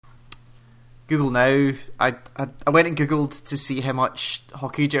Google Now. I went and Googled to see how much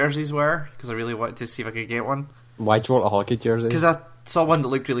hockey jerseys were because I really wanted to see if I could get one. Why do you want a hockey jersey? Because I saw one that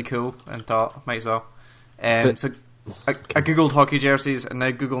looked really cool and thought might as well. So I googled hockey jerseys, and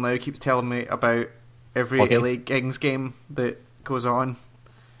now Google Now keeps telling me about every LA Kings game that goes on.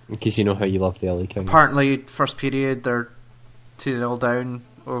 In case you know how you love the LA Kings. Apparently, first period they're 2-0 down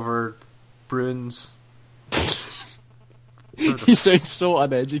over Bruins. You sound so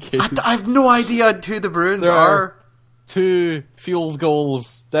uneducated. I have no idea who the Bruins There are. 2 field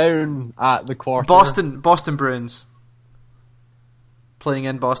goals down at the quarter. Boston Bruins playing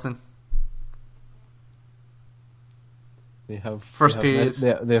in Boston. They have period.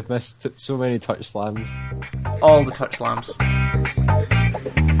 They have missed so many touch slams. All the touch slams.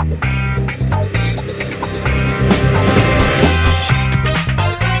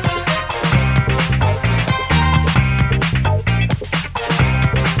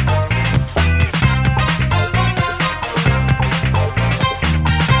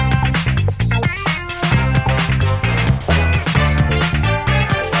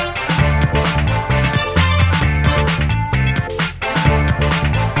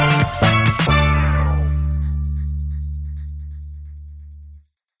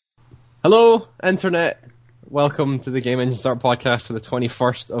 Hello, Internet. Welcome to the Game Engine Start podcast for the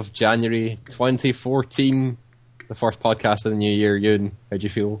 21st of January 2014. The first podcast of the new year. Ewan, how do you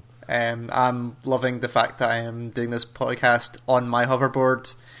feel? I'm loving the fact that I am doing this podcast on my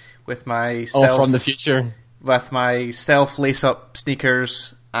hoverboard with myself. Oh, from the future. With my self lace-up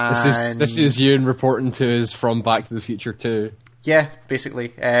sneakers. And This is Ewan reporting to us from Back to the Future 2. Yeah, basically.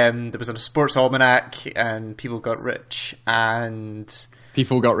 There was a sports almanac, and people got rich, and...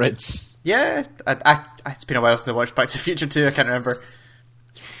 People got rich. Yeah, it's been a while since I watched Back to the Future 2, I can't remember.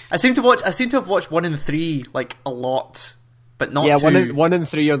 I seem to have watched 1 and 3, like, a lot, but not 2. 1 and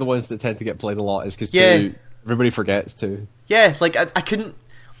 3 are the ones that tend to get played a lot, is because 2, everybody forgets 2. Yeah, like, I couldn't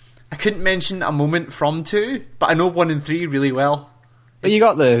mention a moment from 2, but I know 1 and 3 really well. But you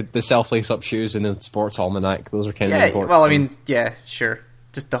got the self-lace-up shoes and the sports almanac, those are kind of important. Well, I mean, yeah, sure.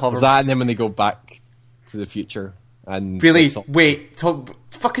 Just the hover. Is that, and then when they go back to the future... And really? Wait,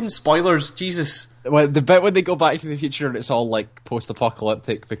 fucking spoilers, Jesus. Well, the bit when they go back to the future and it's all like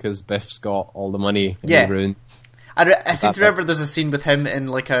post-apocalyptic because Biff's got all the money and he ruined. I seem to remember there's a scene with him in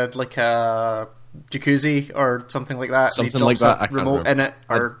like a jacuzzi or something like that. Something like that. I remote in it.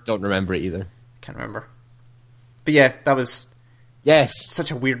 I don't remember it either. Can't remember. But yeah, that was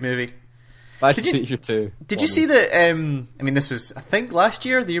such a weird movie. Back to the Future 2. Did you see that? I mean, this was I think last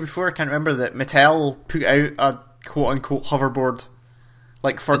year, the year before. I can't remember that Mattel put out a quote-unquote hoverboard,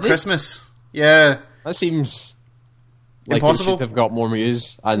 like for Christmas. Yeah. That seems like impossible. It should have got more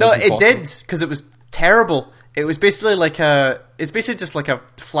views. No, it did, because it was terrible. It was basically it's basically just like a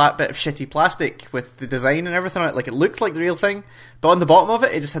flat bit of shitty plastic with the design and everything on it. Like, it looked like the real thing, but on the bottom of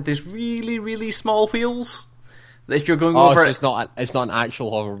it, it just had these really, really small wheels. That if you're going over it's not an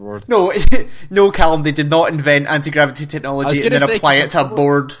actual hoverboard. No, no, Callum, they did not invent anti-gravity technology and then apply it to a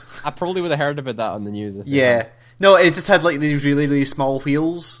board. I probably would have heard about that on the news. Yeah. No, it just had like these really, really small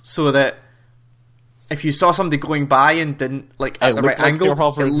wheels, so that if you saw somebody going by and didn't like at the right angle,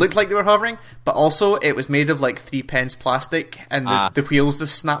 it looked like they were hovering. But also, it was made of like 3p plastic, and the wheels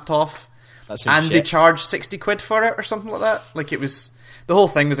just snapped off. And they charged £60 for it or something like that. Like, it was, the whole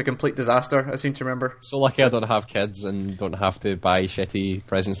thing was a complete disaster. I seem to remember. So lucky I don't have kids and don't have to buy shitty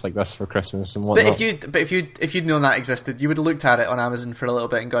presents like this for Christmas and whatnot. But if you'd known that existed, you would have looked at it on Amazon for a little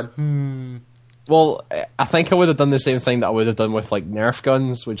bit and gone, Well, I think I would have done the same thing that I would have done with like Nerf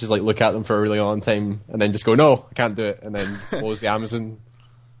guns, which is like look at them for a really long time and then just go, no, I can't do it, and then close the Amazon.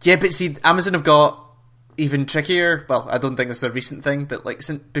 Yeah, but see, Amazon have got even trickier. Well, I don't think this is a recent thing, but like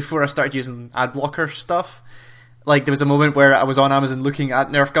before I started using ad blocker stuff, like there was a moment where I was on Amazon looking at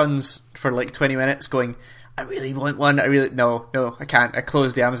Nerf guns for like 20 minutes going, I really want one. No, I can't. I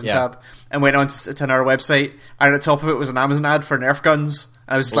closed the Amazon tab and went on to another website, and at the top of it was an Amazon ad for Nerf guns.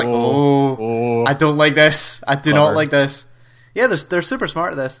 I was just like, I don't like this. I do not like this. Yeah, they're super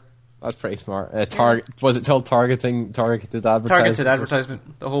smart at this. That's pretty smart. Was it called targeted advertising? Targeted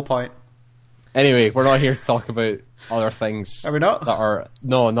advertisement, the whole point. Anyway, we're not here to talk about other things. Are we not?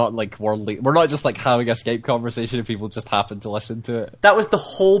 Not like worldly. We're not just like having a Skype conversation and people just happen to listen to it. That was the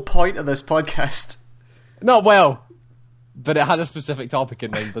whole point of this podcast. No, well, but it had a specific topic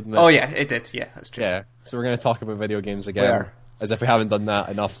in mind, didn't it? Oh yeah, it did. Yeah, that's true. Yeah, so we're going to talk about video games again. As if we haven't done that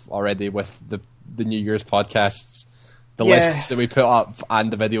enough already with the New Year's podcasts, the lists that we put up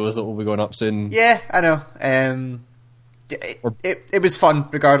and the videos that will be going up soon. Yeah, I know. it was fun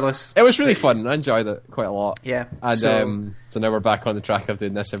regardless. It was really fun. I enjoyed it quite a lot. Yeah. And so now we're back on the track of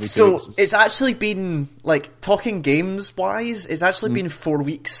doing this every 2 weeks. So it's actually been, like, talking games wise, it's actually been 4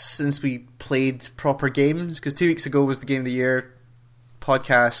 weeks since we played proper games, because 2 weeks ago was the Game of the Year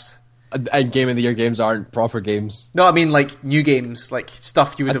podcast. And Game of the Year games aren't proper games. No, I mean, like, new games, like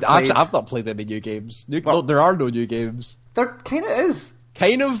stuff you would have played. I've not played any new games. No, there are no new games. There kind of is.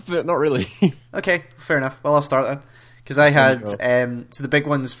 Kind of, but not really. Okay, fair enough. Well, I'll start then. Because I had, so the big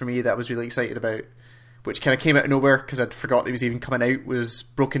ones for me that I was really excited about, which kind of came out of nowhere because I'd forgot it was even coming out, was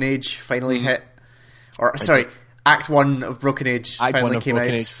Broken Age finally hit. Or, sorry, Act 1 of Broken Age finally came out.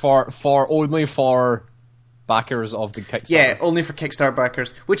 Only for backers of the Kickstarter. Yeah, only for Kickstarter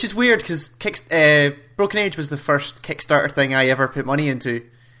backers. Which is weird because Broken Age was the first Kickstarter thing I ever put money into.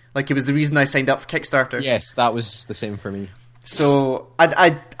 Like, it was the reason I signed up for Kickstarter. Yes, that was the same for me. So,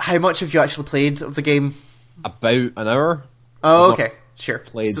 how much have you actually played of the game? About an hour. Oh, okay. Sure.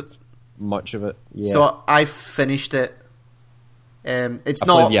 Played much of it. Yeah. So, I finished it. About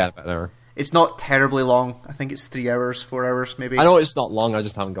an hour. It's not terribly long. I think it's 3 hours, 4 hours, maybe. I know it's not long, I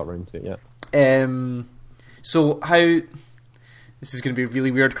just haven't got around to it yet. So, this is going to be a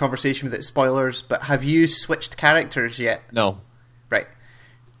really weird conversation without spoilers, but have you switched characters yet? No. Right.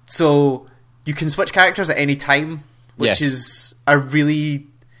 So, you can switch characters at any time, which is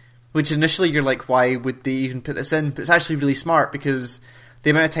which initially you're like, why would they even put this in? But it's actually really smart, because the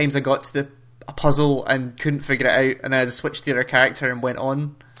amount of times I got to a puzzle and couldn't figure it out, and then I just switched to the other character and went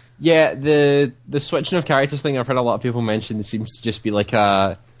on. Yeah, the switching of characters thing, I've heard a lot of people mention, it seems to just be like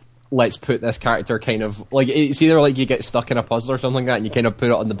a, let's put this character kind of, like, it's either like you get stuck in a puzzle or something like that, and you kind of put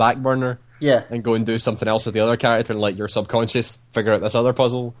it on the back burner, and go and do something else with the other character, and let your subconscious figure out this other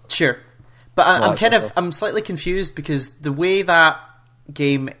puzzle. Sure. But I'm slightly confused, because the way that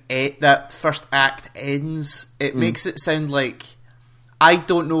game, that first act ends, it makes it sound like, I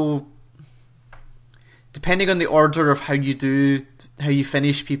don't know, depending on the order of how you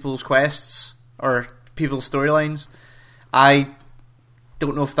finish people's quests or people's storylines, I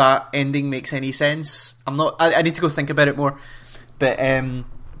don't know if that ending makes any sense. I need to go think about it more. But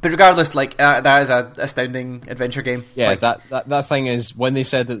regardless, like, that is an astounding adventure game. Yeah, like, that thing is, when they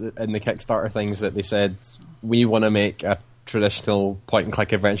said that in the Kickstarter things that they said, we want to make a traditional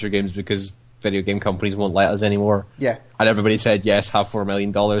point-and-click adventure games because video game companies won't let us anymore. Yeah. And everybody said, yes, have $4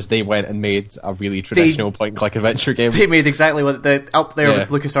 million. They went and made a really traditional point-and-click adventure game. They made exactly what up there with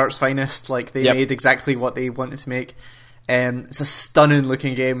LucasArts' finest. Like, they made exactly what they wanted to make. It's a stunning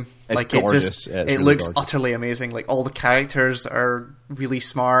looking game. It's like, gorgeous. It really looks gorgeous. Utterly amazing. Like, all the characters are really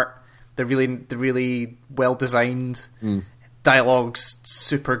smart. They're really well designed. Dialogue's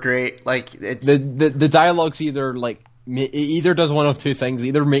super great. Like, it's the dialogue's either like, it either does one of two things. It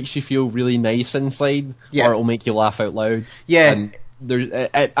either makes you feel really nice inside, or it'll make you laugh out loud. Yeah, and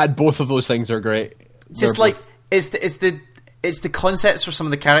and both of those things are great. Just like it's the concepts for some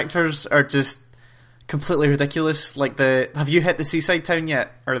of the characters are just completely ridiculous. Like, have you hit the seaside town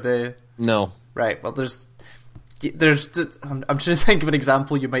yet? Or no? Right. Well, there's I'm trying to think of an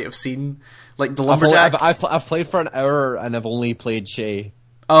example you might have seen, like the lumberjack. I've played for an hour and I've only played Shay.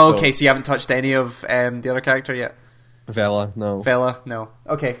 Oh, okay. So you haven't touched any of the other character yet. Vela, no.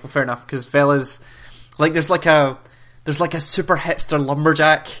 Okay, well, fair enough, because Vela's like, there's like a super hipster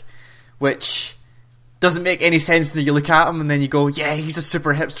lumberjack, which doesn't make any sense until you look at him, and then you go, yeah, he's a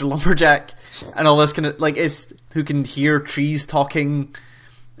super hipster lumberjack, and all this kind of, like, is who can hear trees talking,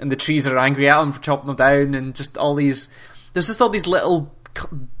 and the trees are angry at him for chopping them down, and just all these, there's just all these little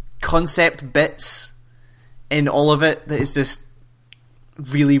concept bits in all of it that is just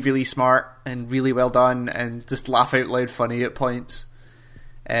really, really smart and really well done, and just laugh out loud funny at points.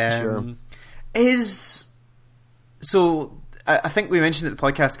 Sure. So I think we mentioned it the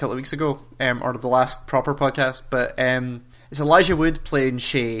podcast a couple of weeks ago, or the last proper podcast, but it's Elijah Wood playing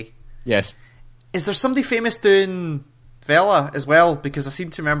Shay. Yes. Is there somebody famous doing Vela as well? Because I seem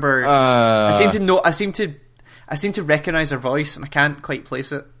to remember, I seem to recognise her voice, and I can't quite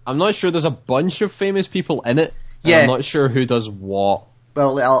place it. I'm not sure. There's a bunch of famous people in it. Yeah. I'm not sure who does what.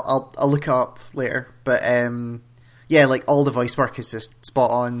 Well, I'll look it up later, but yeah, like, all the voice work is just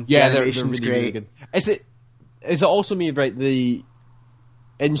spot on. Yeah, the animation's they're really, great. Really good. Is it also me, right?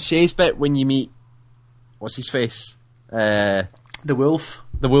 In Shay's bit, when you meet, what's his face? The wolf.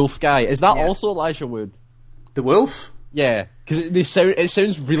 The wolf guy. Is that also Elijah Wood? The wolf? Yeah, because it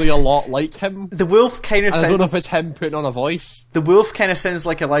sounds really a lot like him. The wolf kind of sounds... I don't know if it's him putting on a voice. The wolf kind of sounds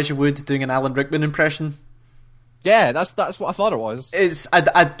like Elijah Wood doing an Alan Rickman impression. Yeah, that's what I thought it was.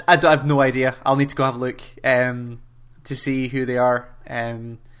 I have no idea. I'll need to go have a look to see who they are.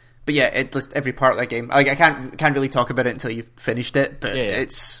 But yeah, it just every part of that game. Like I can't really talk about it until you've finished it. But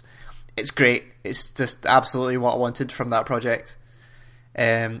it's great. It's just absolutely what I wanted from that project.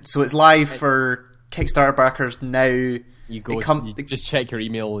 So it's live for Kickstarter backers now. You just check your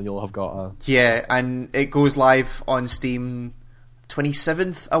email and you'll have got a... Yeah, and it goes live on Steam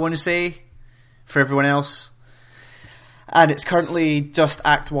 27th, I want to say, for everyone else. And it's currently just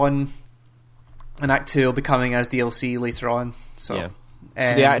Act 1, and Act 2 will be coming as DLC later on. So, yeah.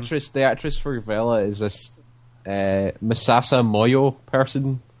 So the actress for Vela is this Masasa Moyo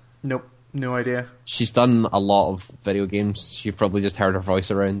person. Nope, no idea. She's done a lot of video games. You've probably just heard her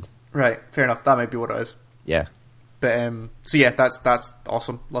voice around. Right, fair enough. That might be what it is. Yeah. But so yeah, that's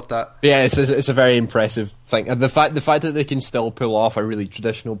awesome. Love that. But yeah, it's a very impressive thing, and the fact that they can still pull off a really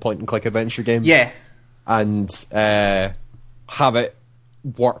traditional point and click adventure game, yeah, and have it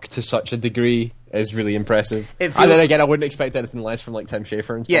work to such a degree is really impressive. And then again, I wouldn't expect anything less from like Tim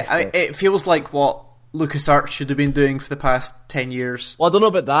Schafer and stuff. Yeah, it feels like what LucasArts should have been doing for the past 10 years. Well, I don't know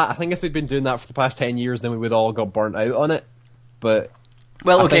about that. I think if they'd been doing that for the past 10 years, then we would all got burnt out on it. But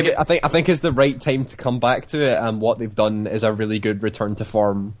well, okay, I think it's the right time to come back to it, and what they've done is a really good return to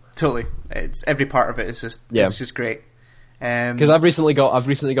form. Totally, it's every part of it is just it's just great. Because I've recently got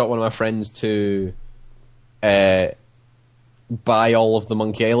one of my friends to buy all of the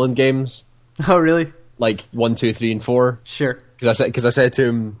Monkey Island games. Oh, really? Like 1, 2, 3, and 4. Sure. Because I said to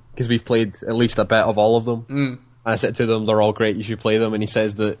him, because we've played at least a bit of all of them, and I said to them, they're all great. You should play them. And he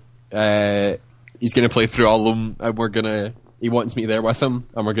says that he's going to play through all of them, and he wants me there with him,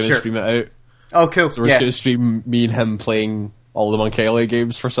 and we're going to stream it out. Oh, cool. So we're just going to stream me and him playing all the Monkey Island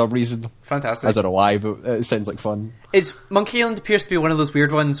games for some reason. Fantastic. I don't know why, but it sounds like fun. Monkey Island appears to be one of those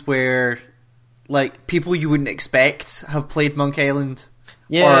weird ones where, like, people you wouldn't expect have played Monkey Island.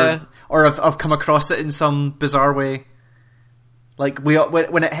 Yeah. Or have come across it in some bizarre way. Like,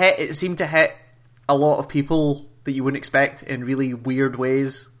 when it hit, it seemed to hit a lot of people that you wouldn't expect in really weird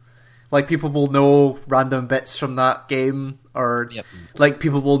ways. Like, people will know random bits from that game, or like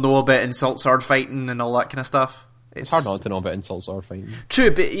people will know about insult sword fighting and all that kind of stuff. It's hard not to know about insult sword fighting.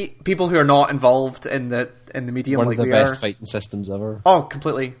 True, but people who are not involved in the medium, one like of the we best are, fighting systems ever. Oh,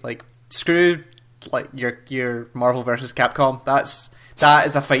 completely. Like, screw like your Marvel versus Capcom. That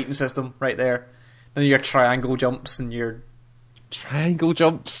is a fighting system right there. Then your triangle jumps and your triangle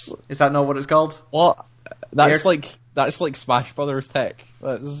jumps. Is that not what it's called? What? That's like Smash Brothers tech.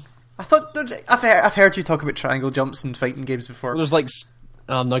 I thought I've heard you talk about triangle jumps in fighting games before. There's like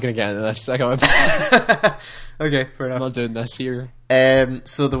I'm not going to get into this. Okay, fair enough. I'm not doing this here.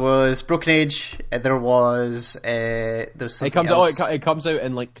 So there was Broken Age. There was something else. It comes out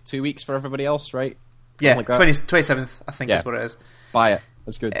in like 2 weeks for everybody else, right? Yeah, like 27th, I think is what it is. Buy it.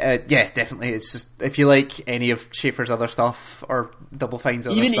 That's good. Yeah, definitely. It's just if you like any of Schafer's other stuff or Double Fine's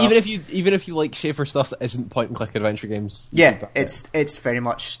other stuff. Even if you like Schafer stuff that isn't point and click adventure games. Yeah, it's very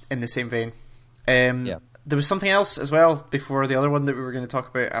much in the same vein. There was something else as well before the other one that we were going to talk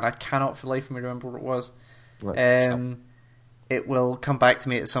about, and I cannot for the life of me remember what it was. It will come back to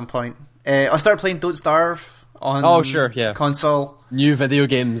me at some point. I started playing Don't Starve on console. New video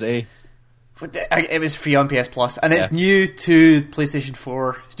games, eh? It was free on PS Plus, and it's new to PlayStation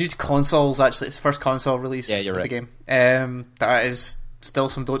 4. It's new to consoles, actually. It's the first console release of the game. That is still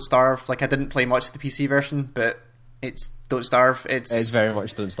some Don't Starve. Like, I didn't play much of the PC version, but it's Don't Starve. It's very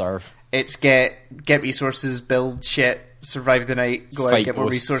much Don't Starve. It's get resources, build shit, survive the night, go out and get more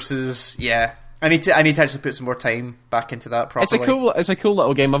resources. Yeah. I need to actually put some more time back into that properly. It's a cool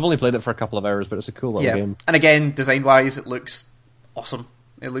little game. I've only played it for a couple of hours, but it's a cool little game. And again, design-wise, it looks awesome.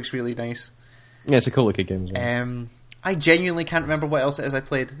 It looks really nice. Yeah, it's a cool looking game as well. I genuinely can't remember what else it is I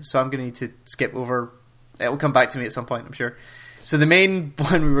played, so I'm going to need to skip over. It will come back to me at some point, I'm sure. So the main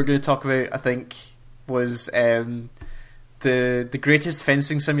one we were going to talk about, I think, was the greatest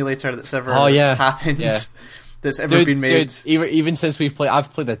fencing simulator that's ever happened. Yeah. That's ever been made. Dude, even since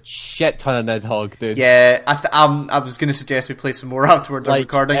I've played a shit ton of Nidhogg, dude. Yeah, I was going to suggest we play some more afterwards on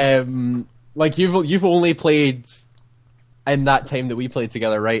recording. Like you've only played in that time that we played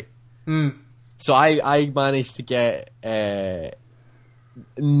together, right? So I managed to get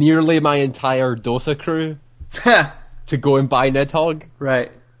nearly my entire Dota crew to go and buy Nidhogg.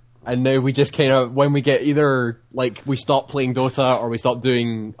 Right. And now we just kind of, when we get either, like, we stop playing Dota or we stop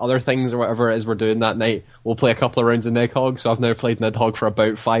doing other things or whatever it is we're doing that night, we'll play a couple of rounds of Nidhogg. So I've now played Nidhogg for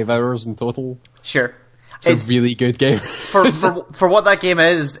about 5 hours in total. Sure. It's a really good game. for what that game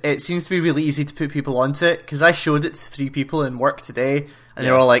is, it seems to be really easy to put people onto it, because I showed it to 3 people in work today, and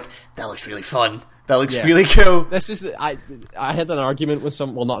they're all like, that looks really fun. That looks really cool. This is I had an argument with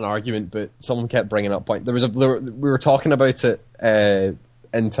well, not an argument, but someone kept bringing up point. We were talking about it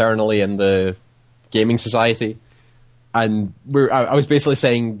internally in the gaming society, and I was basically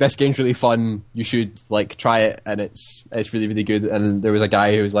saying this game's really fun. You should like try it, and it's really really good. And there was a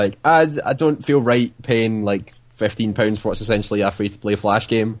guy who was like, I don't feel right paying like £15 for what's essentially a free to play Flash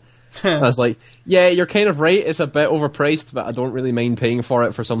game. And I was like, yeah, you're kind of right. It's a bit overpriced, but I don't really mind paying for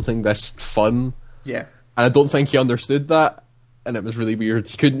it for something this fun. Yeah. And I don't think he understood that, and it was really weird.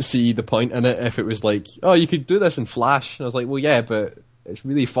 He couldn't see the point in it if it was like, oh, you could do this in Flash. And I was like, well, yeah, but it's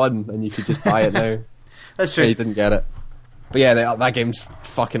really fun, and you could just buy it now. That's true. And he didn't get it. But yeah, that game's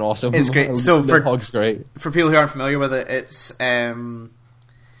fucking awesome. It's great. So Nidhogg's great. For people who aren't familiar with it, I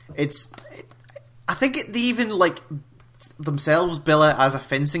think they even like themselves bill it as a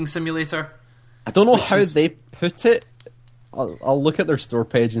fencing simulator. I don't know how they put it. I'll look at their store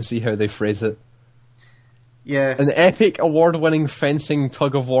page and see how they phrase it. Yeah. An epic award-winning fencing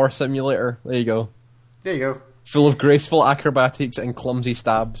tug-of-war simulator. There you go. There you go. Full of graceful acrobatics and clumsy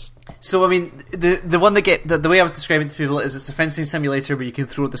stabs. So I mean, the one that the way I was describing it to people is it's a fencing simulator where you can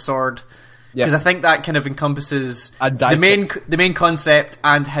throw the sword. Because I think that kind of encompasses the main concept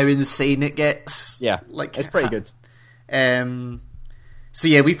and how insane it gets. Yeah, like it's pretty good. So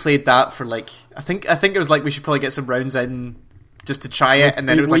yeah, we played that for like I think it was like we should probably get some rounds in just to try it, and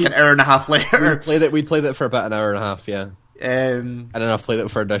then it was like an hour and a half later. We played it for about an hour and a half, yeah. And then I've played it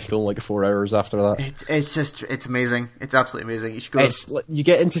for additional like 4 hours after that. It's amazing. It's absolutely amazing. You should go. You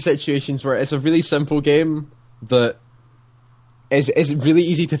get into situations where it's a really simple game that is really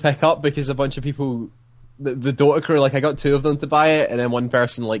easy to pick up because a bunch of people, the Dota crew, like I got 2 of them to buy it, and then one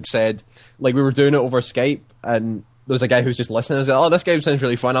person like said, like we were doing it over Skype, and there was a guy who was just listening. I was like, oh, this game sounds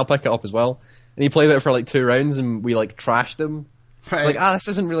really fun. I'll pick it up as well. And he played it for like 2 rounds, and we like trashed him. Right. It's like, this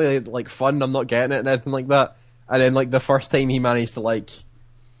isn't really like fun. I'm not getting it and anything like that. And then, like, the first time he managed to, like,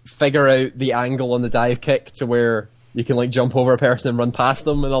 figure out the angle on the dive kick to where you can, like, jump over a person and run past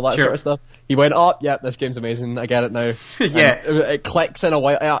them and all that sort of stuff. He went, yep, this game's amazing. I get it now. Yeah. It clicks in a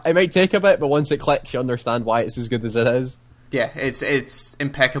way. It might take a bit, but once it clicks, you understand why it's as good as it is. Yeah, it's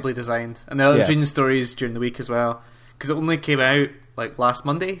impeccably designed. And I was reading stories during the week as well. Because it only came out, like, last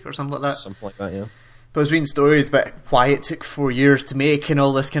Monday or something like that. Something like that, yeah. But I was reading stories about why it took 4 years to make and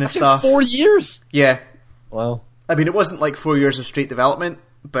all this kind of stuff. 4 years? Yeah. Wow. I mean, it wasn't like 4 years of straight development,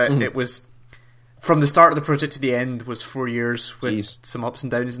 but it was from the start of the project to the end was 4 years with some ups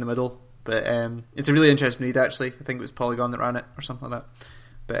and downs in the middle. But it's a really interesting read, actually. I think it was Polygon that ran it or something like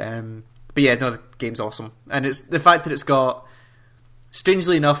that. But yeah, no, the game's awesome, and it's the fact that it's got,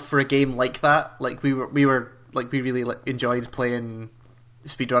 strangely enough, for a game like that, like we really enjoyed playing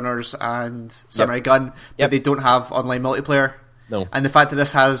Speedrunners and Samurai Gun, but they don't have online multiplayer. No, and the fact that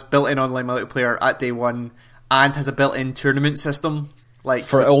this has built-in online multiplayer at day one. And has a built-in tournament system, like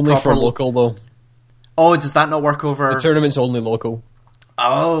for local though. Oh, does that not work over? The tournament's only local.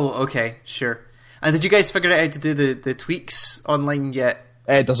 Oh, okay, sure. And did you guys figure out how to do the tweaks online yet?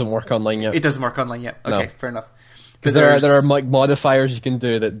 It doesn't work online yet. It doesn't work online yet. Okay, fair enough. Because there are like modifiers you can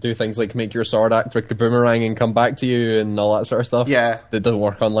do that do things like make your sword act like a boomerang and come back to you and all that sort of stuff. Yeah, that doesn't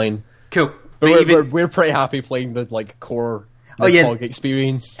work online. Cool, but we're pretty happy playing the like core. Nidhogg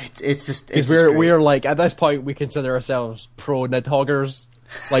experience. It's because we're like at this point we consider ourselves pro Nidhoggers.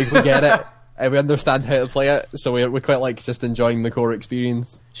 Like we get it and we understand how to play it, so we quite like just enjoying the core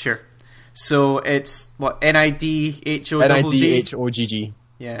experience. Sure. So it's what Nidhogg. Nidhogg.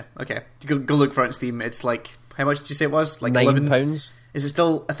 Yeah. Okay. Go look for it on Steam. It's like how much did you say it was? Like £9. Is it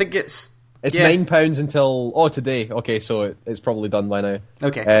still? I think it's £9 until today. Okay, so it's probably done by now.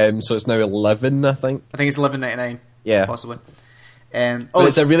 Okay. So it's now 11, I think. I think it's 11.99. Yeah, possibly.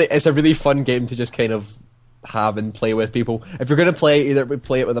 It's a really fun game to just kind of have and play with people. If you're going to play, either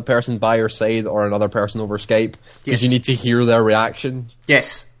play it with a person by your side or another person over Skype, because you need to hear their reactions.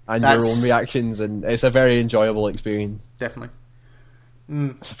 Yes, and your own reactions, and it's a very enjoyable experience. Definitely,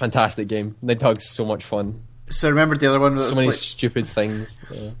 it's a fantastic game. Nidhogg's so much fun. So remember the other one? So many stupid things.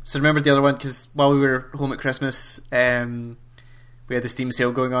 Yeah. So remember the other one because while we were home at Christmas, we had the Steam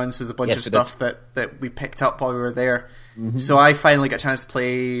sale going on. So there was a bunch of stuff that we picked up while we were there. Mm-hmm. So I finally got a chance to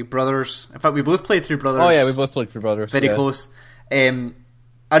play Brothers. In fact, we both played through Brothers. Oh yeah, we both played through Brothers. Very close.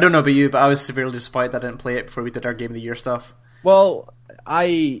 I don't know about you, but I was severely disappointed that I didn't play it before we did our Game of the Year stuff. Well,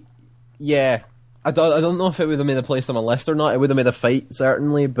 I don't know if it would have made a place on my list or not. It would have made a fight,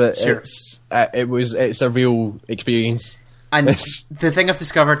 certainly, but it's a real experience. And the thing I've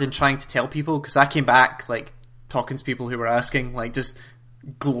discovered in trying to tell people, because I came back like talking to people who were asking, like just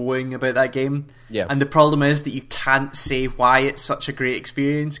glowing about that game. Yeah. And the problem is that you can't say why it's such a great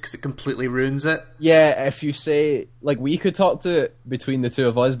experience because it completely ruins it. Yeah, if you say, like, we could talk to it between the two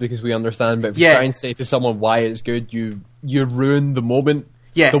of us because we understand, but if you try and say to someone why it's good, you ruin the moment.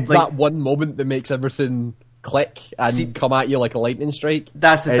 Yeah, that one moment that makes everything click and come at you like a lightning strike.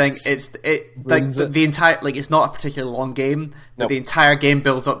 That's the thing. The entire, like, it's not a particularly long game, but the entire game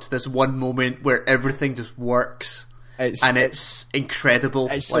builds up to this one moment where everything just works, and it's incredible.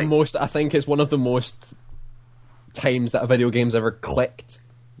 It's the most. I think it's one of the most times that a video game's ever clicked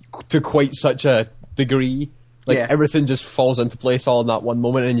to quite such a degree. Like everything just falls into place all in that one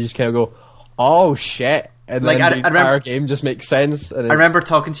moment, and you just kind of go, "Oh shit!" And then the entire game just makes sense. And I remember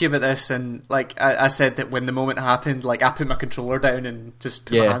talking to you about this, and like I said that when the moment happened, like I put my controller down and just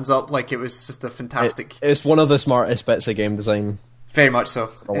put my hands up. Like it was just a fantastic. It's one of the smartest bits of game design. Very much so.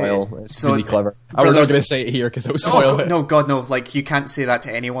 For a while, it's really clever. I was not going to say it here because it was spoil it. No, God, no! Like you can't say that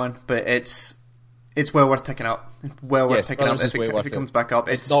to anyone, but it's well worth picking up. Well worth picking up if it comes back up.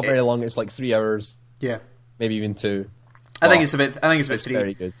 It's not very long. It's like 3 hours. Yeah, maybe even 2. I think it's about 3.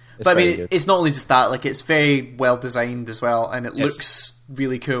 Very good. But I mean, it's not only just that. Like, it's very well designed as well, and it looks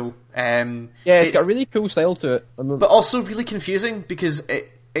really cool. It's got a really cool style to it, but also really confusing because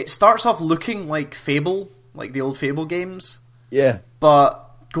it starts off looking like Fable, like the old Fable games. Yeah,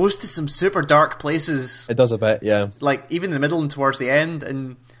 but goes to some super dark places. It does a bit, yeah. Like even in the middle and towards the end,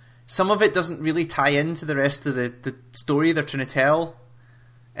 and some of it doesn't really tie into the rest of the story they're trying to tell.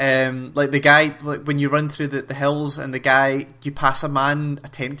 Like the guy, like when you run through the hills, and the guy, you pass a man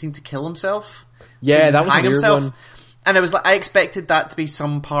attempting to kill himself. Yeah, that was a weird one. And it was like I expected that to be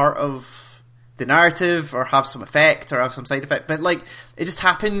some part of the narrative, or have some effect, or have some side effect. But like it just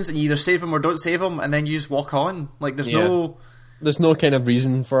happens, and you either save him or don't save him, and then you just walk on. Like there's no kind of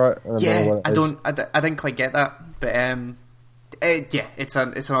reason for it. I didn't quite get that, but it's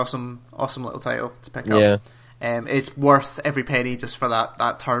an awesome little title to pick up. Yeah. It's worth every penny just for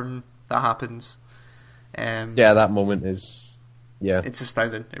that turn that happens. That moment is, it's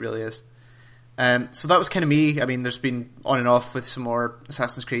astounding. It really is. So that was kind of me. I mean, there's been on and off with some more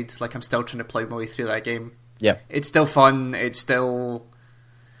Assassin's Creed. Like I'm still trying to plough my way through that game. Yeah, it's still fun. It's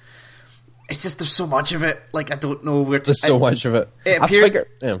just there's so much of it. Like I don't know where to. There's so much of it. It appears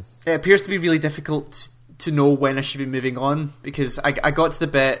to be really difficult to know when I should be moving on, because I got to the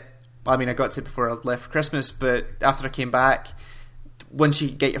bit. I mean, I got to it before I left for Christmas, but after I came back, once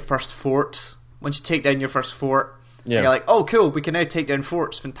you get your first fort, once you take down your first fort, you're like, oh, cool, we can now take down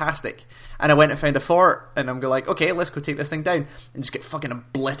forts, fantastic. And I went and found a fort, and I'm like, okay, let's go take this thing down, and just get fucking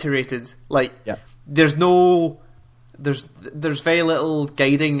obliterated. Like, there's very little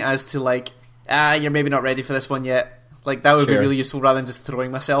guiding as to like, you're maybe not ready for this one yet. Like, that would be really useful rather than just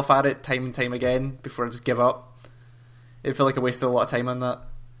throwing myself at it time and time again before I just give up. It felt like I wasted a lot of time on that.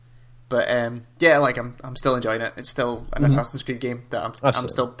 But like I'm still enjoying it. It's still an Assassin's Creed game that I'm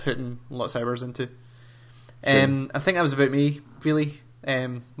still putting lots of hours into. I think that was about me, really.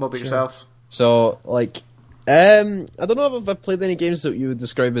 What about yourself? So, like, I don't know if I've played any games that you would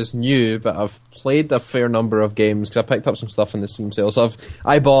describe as new, but I've played a fair number of games because I picked up some stuff in the Steam sale. So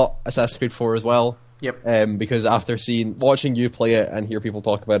I bought Assassin's Creed 4 as well. Yep. Because after watching you play it and hear people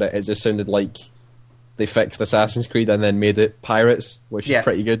talk about it, it just sounded like they fixed Assassin's Creed and then made it Pirates, which is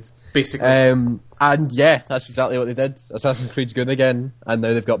pretty good. Basically. And that's exactly what they did. Assassin's Creed's good again, and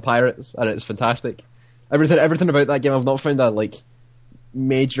now they've got Pirates, and it's fantastic. Everything about that game, I've not found a like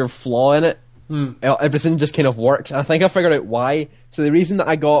major flaw in it. Everything just kind of works, and I think I figured out why. So the reason that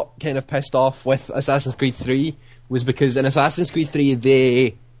I got kind of pissed off with Assassin's Creed 3 was because in Assassin's Creed 3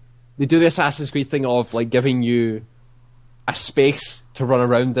 they do the Assassin's Creed thing of like giving you a space to run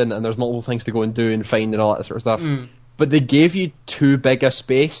around in, and there's multiple things to go and do and find and all that sort of stuff. But they gave you too big a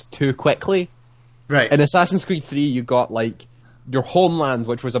space too quickly. Right. In Assassin's Creed 3, you got like your homeland,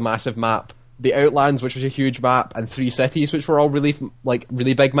 which was a massive map, the Outlands, which was a huge map, and 3 cities, which were all really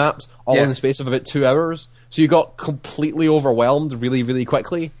big maps, all in the space of about 2 hours. So you got completely overwhelmed really, really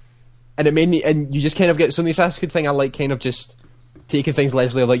quickly. And it made me, and you just kind of get, so in the Assassin's Creed thing, I like kind of just taking things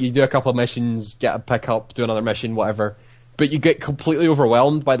leisurely, like you do a couple of missions, get a pickup, do another mission, whatever. But you get completely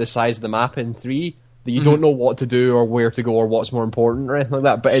overwhelmed by the size of the map in 3, that you don't know what to do or where to go or what's more important or anything like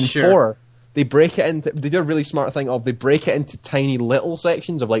that. But in 4, they break it into, they do a really smart thing of they break it into tiny little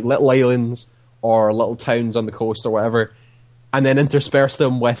sections of like little islands or little towns on the coast or whatever, and then intersperse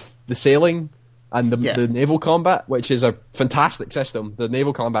them with the sailing and the naval combat, which is a fantastic system. The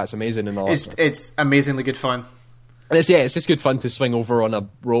naval combat's amazing and all. It's amazingly good fun. And it's just good fun to swing over on a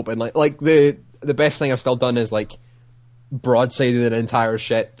rope, and like the best thing I've still done is like broadsided an entire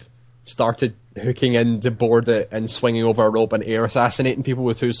ship, started hooking in to board it and swinging over a rope and air assassinating people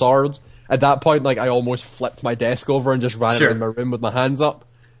with 2 swords. At that point, like I almost flipped my desk over and just ran around my room with my hands up,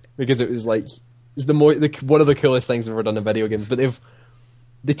 because it was like it's one of the coolest things I've ever done in video games. But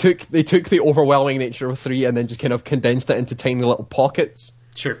they took the overwhelming nature of 3 and then just kind of condensed it into tiny little pockets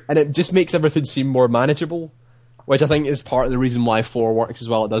Sure. And it just makes everything seem more manageable, which I think is part of the reason why 4 works as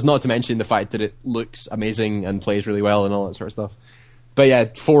well. It does, not to mention the fact that it looks amazing and plays really well and all that sort of stuff. But yeah,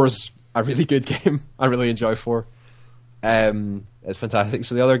 4 is a really good game. I really enjoy 4. It's fantastic.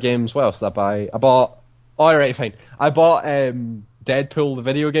 So the other games, what else did I buy? I bought... Oh, alright, fine. I bought Deadpool, the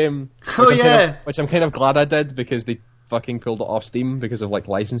video game. Which I'm kind of glad I did, because they fucking pulled it off Steam because of like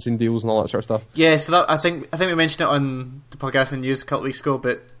licensing deals and all that sort of stuff. Yeah, so that, I think we mentioned it on the podcast and news a couple of weeks ago,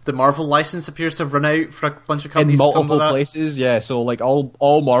 but the Marvel license appears to have run out for a bunch of companies. In multiple places, yeah. So like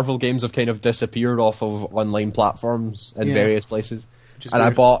all Marvel games have kind of disappeared off of online platforms in various places. And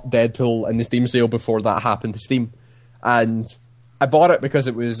weird. I bought Deadpool in the Steam sale before that happened to Steam. And I bought it because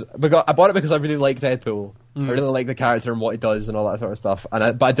I really like Deadpool. I really like the character and what he does and all that sort of stuff.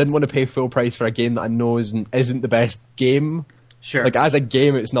 But I didn't want to pay full price for a game that I know isn't the best game. Sure. Like, as a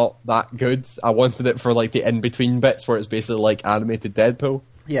game, it's not that good. I wanted it for like the in-between bits where it's basically like animated Deadpool.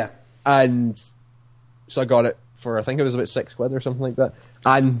 Yeah. And so I got it for, I think it was about £6 or something like that.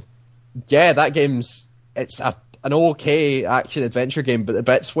 And yeah, that game's, it's an okay action adventure game, but the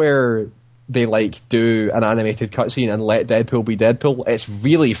bits where they like do an animated cutscene and let Deadpool be Deadpool, it's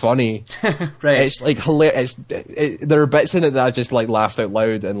really funny. Right. It's like hilarious. There are bits in it that I just like laughed out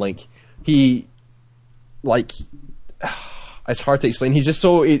loud, and like he, like, it's hard to explain. He's just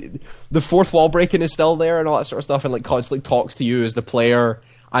so the fourth wall breaking is still there and all that sort of stuff, and like constantly talks to you as the player,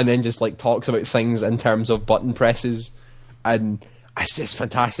 and then just like talks about things in terms of button presses, and it's just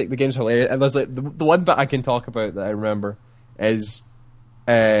fantastic. The game's hilarious. And there's like the one bit I can talk about that I remember is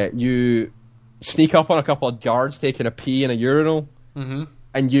you sneak up on a couple of guards taking a pee in a urinal,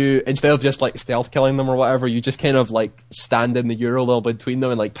 and you, instead of just like stealth killing them or whatever, you just kind of like stand in the urinal between them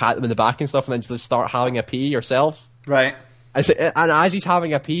and like pat them in the back and stuff, and then just start having a pee yourself. Right. And as he's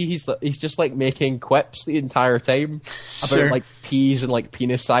having a pee, he's just like making quips the entire time about like peas and like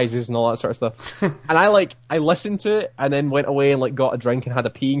penis sizes and all that sort of stuff. And I listened to it and then went away and like got a drink and had a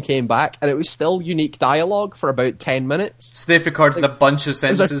pee and came back, and it was still unique dialogue for about 10 minutes. So they've recorded like, a bunch of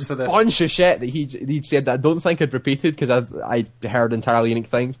sentences for this. A bunch of shit that he'd said that I don't think I'd repeated because I heard entirely unique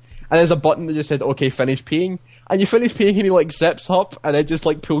things. And there's a button that just said, "Okay, finish peeing," and you finish peeing and he like zips up and then just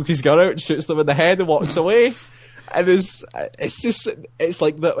like pulls his gun out and shoots them in the head and walks away. And it's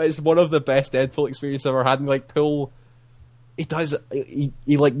one of the best Deadpool experiences I've ever had. And like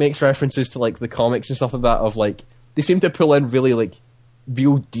he like makes references to like the comics and stuff like that. Of like they seem to pull in really like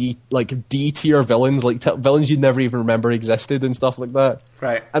real D tier villains, like villains you'd never even remember existed and stuff like that.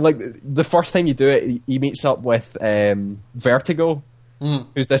 Right. And like the first time you do it, he meets up with Vertigo,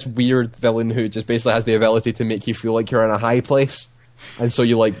 who's this weird villain who just basically has the ability to make you feel like you're in a high place. And so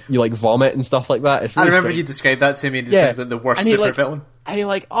you vomit and stuff like that. It's really I remember you described that to me and you said that the worst super villain. And you're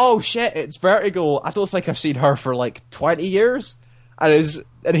like, oh shit, it's Vertigo. I don't think I've seen her for like 20 years. And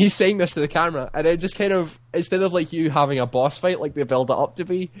he's saying this to the camera, and it just kind of, instead of like you having a boss fight like they build it up to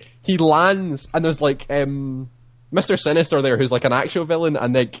be, he lands and there's like Mr. Sinister there, who's like an actual villain,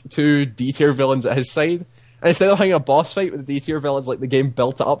 and like 2 D-tier villains at his side. And instead of having a boss fight with the D-tier villains like the game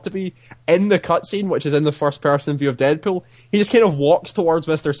built it up to be, in the cutscene, which is in the first-person view of Deadpool, he just kind of walks towards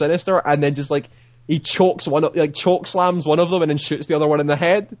Mr. Sinister and then just like, he choke slams one of them and then shoots the other one in the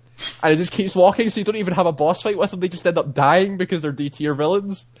head. And he just keeps walking, so you don't even have a boss fight with them. They just end up dying because they're D-tier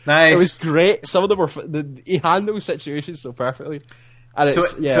villains. Nice. It was great. Some of them were... he handles situations so perfectly. And so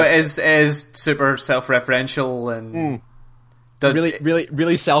it is super self-referential and...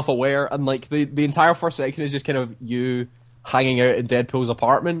 Really self-aware, and like the entire first section is just kind of you hanging out in Deadpool's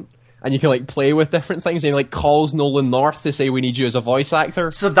apartment, and you can like play with different things, and he like calls Nolan North to say we need you as a voice actor.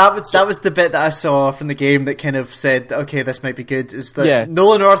 So that was the bit that I saw from the game that kind of said, okay, this might be good, is that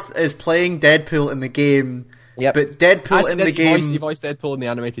Nolan North is playing Deadpool in the game. Yep. But Deadpool in the game... He voiced Deadpool in the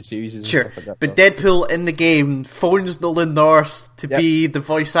animated series and sure, stuff like that. But Deadpool in the game phones Nolan North to be the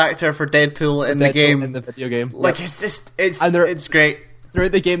voice actor for Deadpool in the game. In the video game. Like, it's great.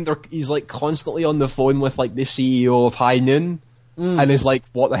 Throughout the game, he's like constantly on the phone with like the CEO of High Noon, and is like,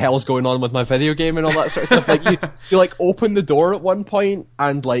 what the hell's going on with my video game and all that sort of stuff. Like, you like open the door at one point,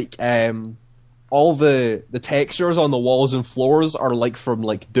 and like all the textures on the walls and floors are like from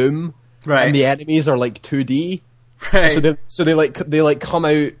like Doom. Right. And the enemies are like 2D. Right. So they come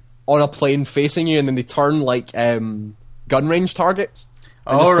out on a plane facing you, and then they turn like gun range targets.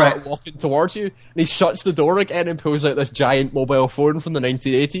 And just start walking towards you. And he shuts the door again and pulls out this giant mobile phone from the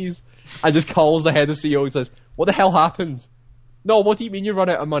 1980s and just calls the head of CEO and says, "What the hell happened? No, what do you mean you run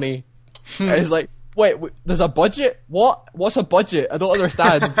out of money?" And he's like, wait, there's a budget? What? What's a budget? I don't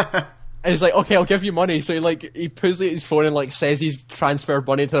understand. And he's like, okay, I'll give you money. So he pulls out his phone and like says he's transferred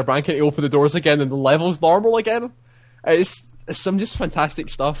money to the bank, and he opens the doors again and the level's normal again. It's some just fantastic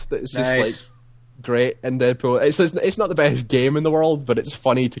stuff that's just Nice. like great in Deadpool. It's not the best game in the world, but it's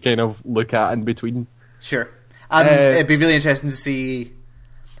funny to kind of look at in between. Sure. It'd be really interesting to see.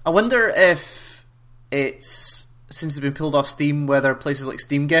 I wonder if it's, since it's been pulled off Steam, whether places like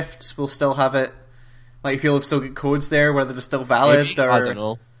Steam Gifts will still have it. Like, if you'll still get codes there, whether they're still valid. Maybe, or I don't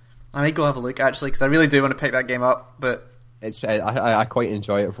know. I might go have a look, actually, because I really do want to pick that game up. But I quite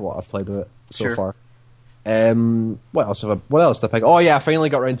enjoy it for what I've played with it so Sure. far. What else did I pick? Oh yeah, I finally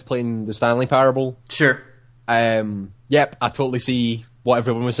got around to playing the Stanley Parable. sure. Yep, I totally see what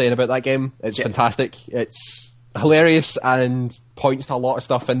everyone was saying about that game. It's Yeah. fantastic. It's hilarious and points to a lot of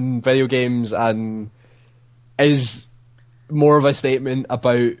stuff in video games and is more of a statement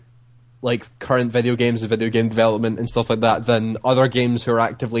about like current video games and video game development and stuff like that than other games who are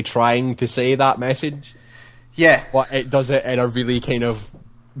actively trying to say that message. Yeah. But it does it in a really kind of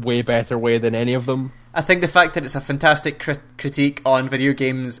way better way than any of them. I think the fact that it's a fantastic critique on video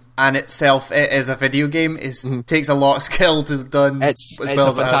games and itself it is a video game takes a lot of skill to have done. It's as a well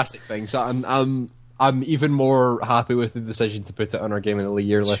as it has. fantastic thing. So I'm even more happy with the decision to put it on our game of the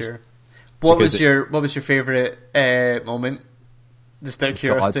year list. Sure. What Because was your favourite moment? Just out of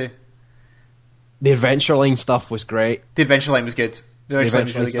curiosity. The Adventureline stuff was great. The Adventure Line was good. The The Adventure Line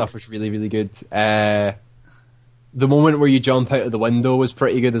was Adventureline really stuff good. was really, really good. The moment where you jump out of the window was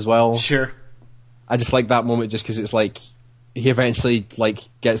pretty good as well. Sure. I just like that moment just because it's like he eventually like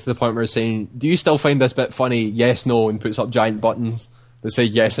gets to the point where he's saying, "Do you still find this bit funny? Yes, no," and puts up giant buttons that say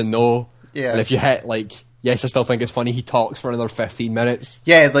yes and no. Yeah. And if you hit like yes, I still think it's funny, he talks for another 15 minutes.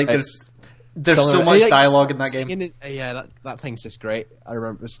 Yeah, like It's- there's Some of so it- much like, dialogue in that game. singing it- yeah, that thing's just great. I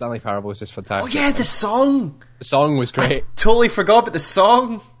remember Stanley Parable was just Oh fantastic. yeah, the song. The song was great. Totally forgot about the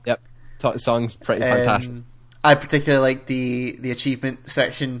song. Yep, the song's pretty fantastic. I particularly like the achievement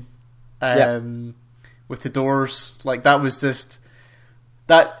section with the doors. Like that was just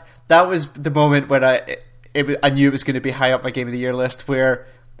that was the moment when I knew it was going to be high up my game of the year list, where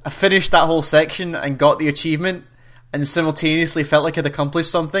I finished that whole section and got the achievement and simultaneously felt like I'd accomplished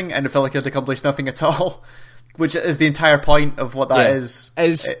something and it felt like I'd accomplished nothing at all, which is the entire point of what that is.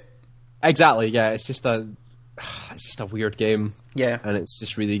 Exactly, yeah. It's just a weird game, Yeah, and it's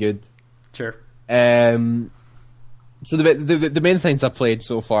just really good. sure. So the main things I've played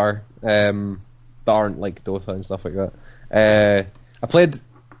so far that aren't like Dota and stuff like that. I played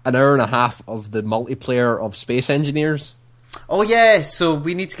an hour and a half of the multiplayer of Space Engineers. Oh yeah, so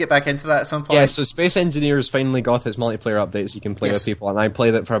we need to get back into that at some point. Yeah, so Space Engineers finally got its multiplayer update, so you can play Yes. with people, and I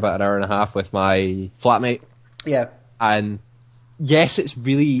played it for about an hour and a half with my flatmate. Yeah. And yes,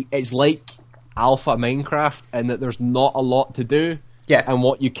 it's like alpha Minecraft in that there's not a lot to do. Yeah. And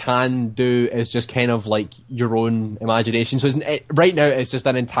what you can do is just kind of like your own imagination. So right now it's just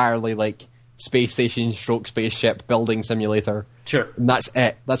an entirely like space station stroke spaceship building simulator. Sure. And that's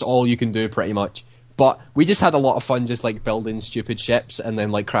it. That's all you can do pretty much. But we just had a lot of fun just like building stupid ships and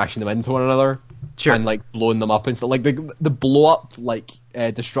then like crashing them into one another. Sure. And like blowing them up and stuff. Like the blow up like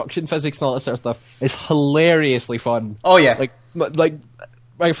destruction physics and all that sort of stuff is hilariously fun. Oh yeah. Like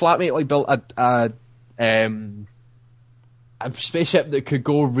my flatmate like built a spaceship that could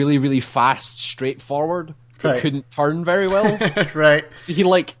go really, really fast straight forward, but Right. couldn't turn very well. Right. So he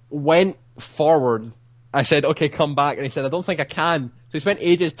like went forward. I said, "Okay, come back," and he said, "I don't think I can." So he spent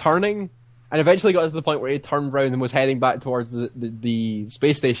ages turning, and eventually got to the point where he turned round and was heading back towards the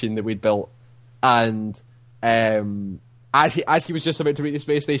space station that we'd built. And as he was just about to reach the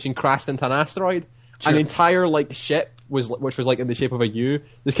space station, crashed into an asteroid. Sure. And the entire like ship which was like in the shape of a U,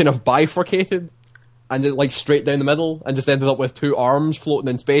 just kind of bifurcated and it, like straight down the middle, and just ended up with two arms floating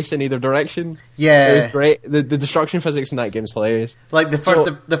in space in either direction. Yeah. It was great. The destruction physics in that game is hilarious. Like the So-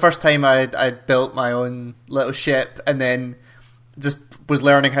 first the first time I built my own little ship and then just was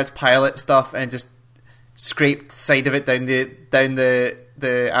learning how to pilot stuff and just scraped the side of it down the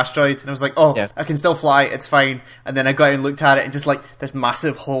asteroid, and I was like, oh, Yeah. I can still fly, it's fine. And then I got out and looked at it, and just like this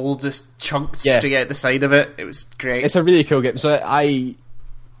massive hole just chunked Yeah. straight out the side of it. It was great. It's a really cool game. So I'm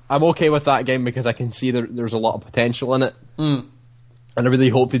okay with that game because I can see there's a lot of potential in it, and I really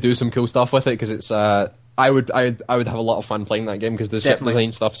hope they do some cool stuff with it because it's. I would have a lot of fun playing that game because the ship Definitely.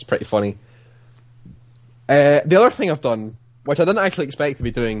 design stuff is pretty funny. The other thing I've done, which I didn't actually expect to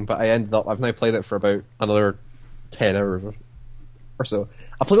be doing, but I've now played it for about another 10 hours or so.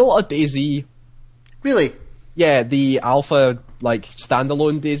 I played a lot of DayZ. Really? Yeah, the alpha like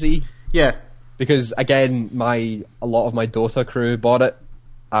standalone DayZ. Yeah. Because again, a lot of my Dota crew bought it,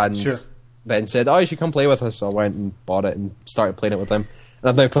 and Sure. then said, "Oh, you should come play with us." So I went and bought it and started playing it with them. And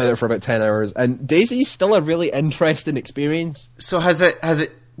I've now played it for about 10 hours. And DayZ's still a really interesting experience. So has it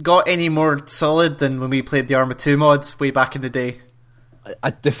got any more solid than when we played the Arma 2 mod way back in the day.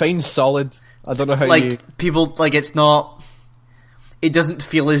 I define solid. I don't know how you... people, it's not... It doesn't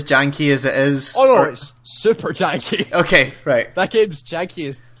feel as janky as it is. Oh no, it's super janky. Okay, right. That game's janky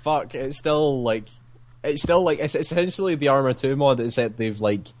as fuck. It's still it's essentially the Arma 2 mod, except they've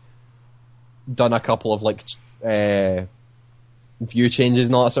done a couple of view changes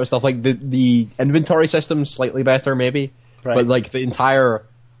and all that sort of stuff. Like the inventory system's slightly better maybe. Right. But the entire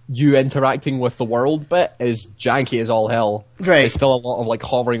you interacting with the world bit is janky as all hell. Right. It's still a lot of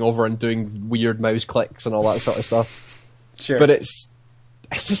hovering over and doing weird mouse clicks and all that sort of stuff. Sure. But it's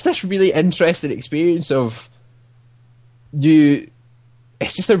just this really interesting experience of you.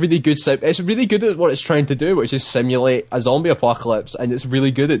 It's just a really good. It's really good at what it's trying to do, which is simulate a zombie apocalypse, and it's really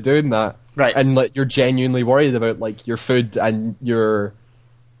good at doing that. Right. And you're genuinely worried about your food and your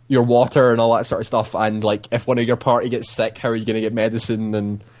water and all that sort of stuff, and if one of your party gets sick, how are you going to get medicine?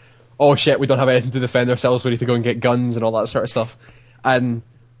 And oh shit, we don't have anything to defend ourselves. We need to go and get guns and all that sort of stuff. And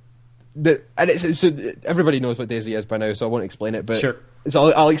everybody knows what DayZ is by now, so I won't explain it. But sure.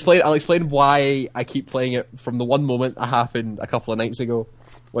 So I'll explain why I keep playing it from the one moment that happened a couple of nights ago,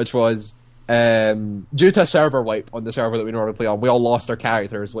 which was due to a server wipe on the server that we normally play on. We all lost our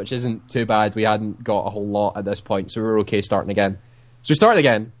characters, which isn't too bad. We hadn't got a whole lot at this point, so we were okay starting again. So we started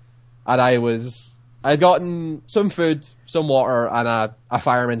again, and I'd gotten some food, some water, and a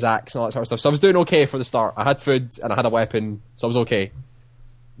fireman's axe and all that sort of stuff. So I was doing okay for the start. I had food and I had a weapon, so I was okay.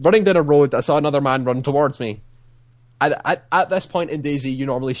 Running down a road, I saw another man run towards me. At this point in DayZ, you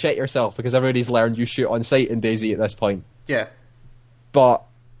normally shit yourself because everybody's learned you shoot on sight in DayZ at this point. Yeah. But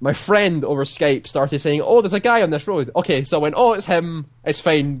my friend over Skype started saying, "Oh, there's a guy on this road." Okay, so I went, "Oh, it's him. It's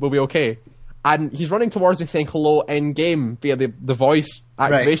fine. We'll be okay." And he's running towards me saying hello in game via the voice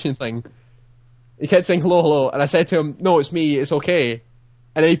activation thing. He kept saying hello, hello, and I said to him, "No, it's me. It's okay."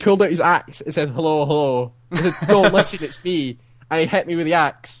 And then he pulled out his axe and said, "Hello, hello." I said, "No, listen, it's me." And he hit me with the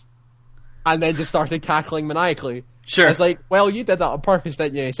axe, and then just started cackling maniacally. Sure. I was like, "Well, you did that on purpose,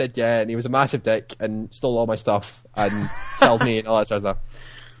 didn't you?" And he said, "Yeah," and he was a massive dick and stole all my stuff and killed me and all that sort of stuff.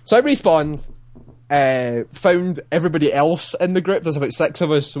 So I respawned, found everybody else in the group. There's about 6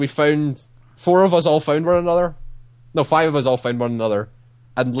 of us, so we found 4 of us all found one another. No, 5 of us all found one another,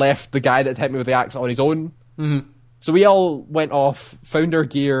 and left the guy that hit me with the axe on his own. Mm-hmm. So we all went off, found our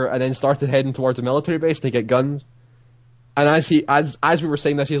gear, and then started heading towards a military base to get guns. And as we were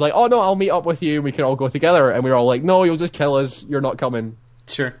saying this, he's like, "Oh no, I'll meet up with you and we can all go together." And we were all like, "No, you'll just kill us. You're not coming."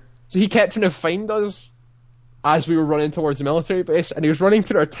 Sure. So he kept trying to find us as we were running towards the military base, and he was running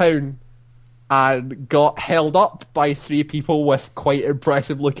through our town and got held up by 3 people with quite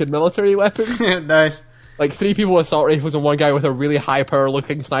impressive looking military weapons. Nice. 3 people with assault rifles and one guy with a really high power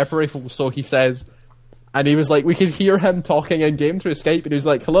looking sniper rifle, so he says. And he was like, we could hear him talking in game through Skype, and he was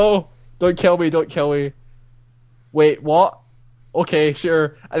like, "Hello, don't kill me, don't kill me." Wait, what? Okay,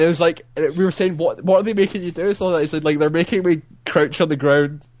 sure. And it was we were saying, what are they making you do? So he said, they're making me crouch on the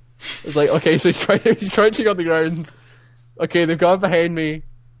ground. It's like, okay, so he's crouching on the ground. Okay, they've gone behind me.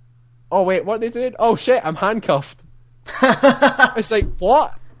 Oh wait, what are they doing? Oh shit, I'm handcuffed. It's like,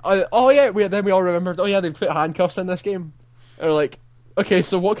 what? Oh yeah, then we all remembered, oh yeah, they've put handcuffs in this game. And we're like, okay,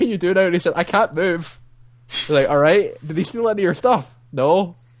 so what can you do now? And he said, I can't move. We're like, alright, did they steal any of your stuff?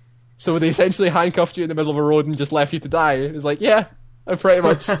 No. So they essentially handcuffed you in the middle of a road and just left you to die. It's like, yeah, I'm pretty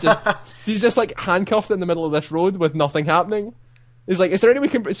much he's just handcuffed in the middle of this road with nothing happening. He's like, is there any way we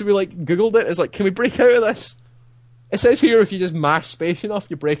can, so we Googled it, it's like, can we break out of this? It says here if you just mash space enough,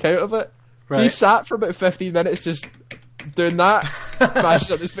 you break out of it. Right. So he sat for about 15 minutes just doing that,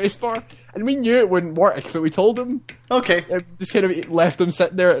 mashing up the space bar. And we knew it wouldn't work, but we told him. Okay. And just kind of left him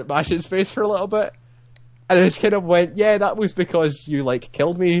sitting there mashing space for a little bit. And it just kind of went, yeah, that was because you,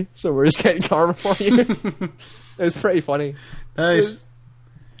 killed me, so we're just getting karma for you. It was pretty funny. Nice.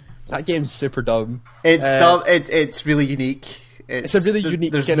 That game's super dumb. It's dumb. It's really unique. It's a really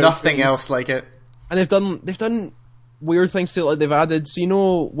unique There's kind nothing of else like it. And they've done weird things to it. They've added, so you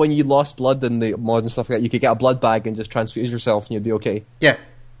know when you lost blood in the mod and stuff like that, you could get a blood bag and just transfuse yourself and you'd be okay. Yeah.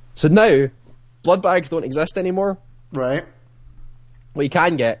 So now, blood bags don't exist anymore. Right. What you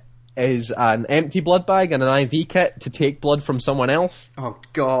can get is an empty blood bag and an IV kit to take blood from someone else. Oh,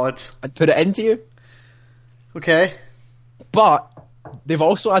 God. And put it into you. Okay. But they've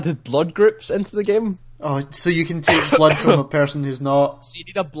also added blood groups into the game. Oh, so you can take blood from a person who's not... So you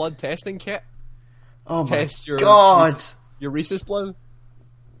need a blood testing kit. Oh, to my test your God. Your rhesus blood.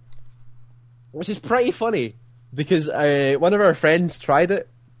 Which is pretty funny. Because one of our friends tried it.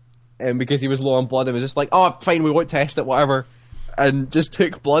 And because he was low on blood, and was just like, "Oh, fine, we won't test it, whatever." And just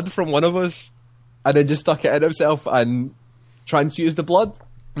took blood from one of us, and then just stuck it in himself and transfused the blood.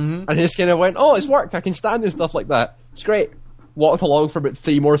 And he just kind of went, "Oh, it's worked. I can stand and stuff like that. It's great." Walked along for about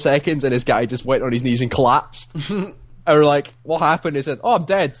 3 more seconds, and his guy just went on his knees and collapsed. And we're like, "What happened?" He said, "Oh, I'm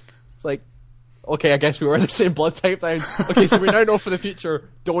dead." It's like, okay, I guess we were the same blood type then. Okay, so we now know for the future,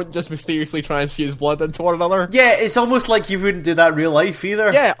 don't just mysteriously transfuse blood into one another. Yeah, it's almost like you wouldn't do that in real life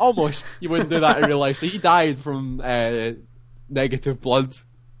either. Yeah, almost. You wouldn't do that in real life. So he died from negative blood,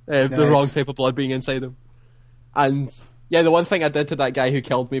 the wrong type of blood being inside him. And yeah, the one thing I did to that guy who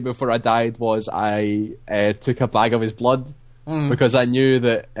killed me before I died was I took a bag of his blood because I knew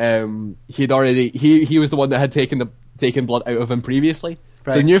that he was the one that had taken blood out of him previously.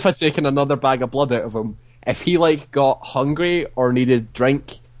 Right. So I knew if I'd taken another bag of blood out of him, if he got hungry or needed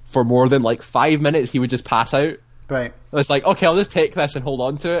drink for more than 5 minutes, he would just pass out. Right. It's like, okay, I'll just take this and hold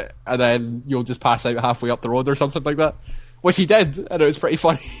on to it, and then you'll just pass out halfway up the road or something like that. Which he did, and it was pretty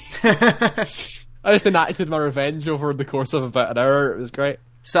funny. I just enacted my revenge over the course of about an hour. It was great.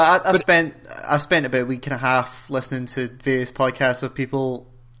 So I've spent about a week and a half listening to various podcasts of people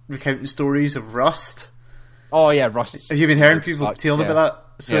recounting stories of Rust. Oh yeah, Rust. Have you been hearing people tell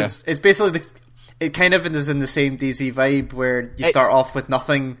about that? So it's basically it kind of is in the same DayZ vibe where you start off with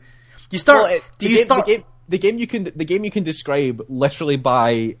nothing. You start. The game you can describe literally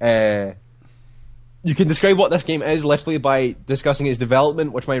by. You can describe what this game is literally by discussing its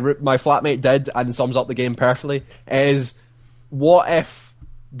development, which my flatmate did and sums up the game perfectly. Is what if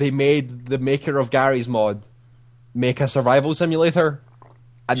they made the maker of Gary's mod make a survival simulator?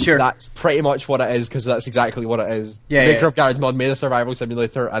 And that's pretty much what it is, because that's exactly what it is. Yeah, the maker of Gary's mod made a survival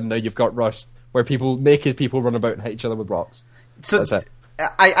simulator, and now you've got Rust, where naked people run about and hit each other with rocks. So that's it.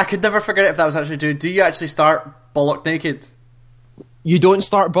 I could never figure out if that was actually true. Do you actually start bollock naked? You don't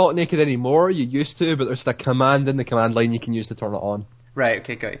start bollock naked anymore. You used to, but there's a command in the command line you can use to turn it on. Right,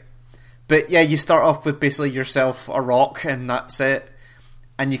 okay, good. But yeah, you start off with basically yourself a rock, and that's it.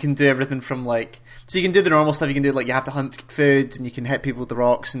 And you can do everything from so you can do the normal stuff. You can do you have to hunt food, and you can hit people with the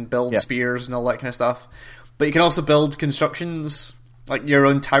rocks and build spears and all that kind of stuff. But you can also build constructions, like your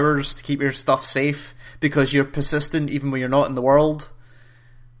own towers, to keep your stuff safe, because you're persistent even when you're not in the world.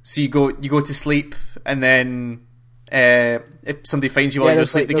 So you go to sleep, and then if somebody finds you while you're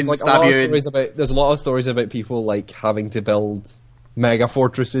asleep, they can stab you. There's a lot of stories about people having to build mega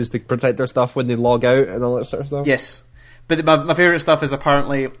fortresses to protect their stuff when they log out and all that sort of stuff. Yes. But my favourite stuff is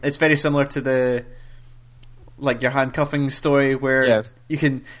apparently it's very similar to the your handcuffing story, where you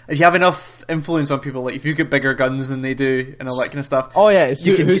can, if you have enough influence on people, if you get bigger guns than they do and all that kind of stuff. Oh yeah,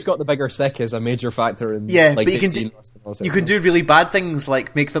 who's got the bigger stick is a major factor in but you can do really bad things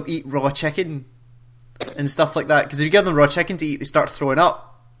like make them eat raw chicken and stuff like that, because if you give them raw chicken to eat, they start throwing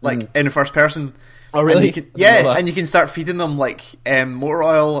up in first person. Oh really? And you can start feeding them motor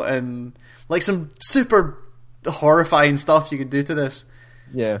oil and some super horrifying stuff you can do to this.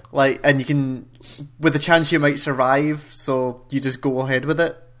 Yeah. And you can, with a chance you might survive, so you just go ahead with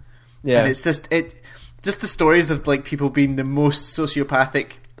it. Yeah. And it's just the stories of people being the most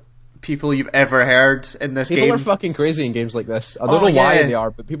sociopathic people you've ever heard in this game. People are fucking crazy in games like this. I don't know why they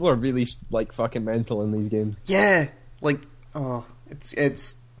are, but people are really fucking mental in these games. Yeah.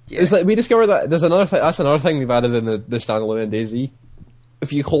 It's we discovered that there's another that's another thing we've added in the standalone in DayZ.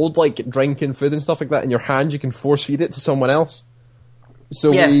 If you hold drink and food and stuff like that in your hand, you can force feed it to someone else.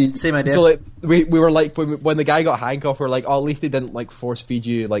 So same idea. So we were when the guy got handcuffed, we were oh, at least they didn't force feed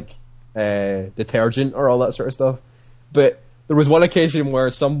you detergent or all that sort of stuff. But there was one occasion where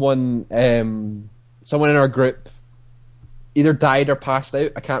someone in our group either died or passed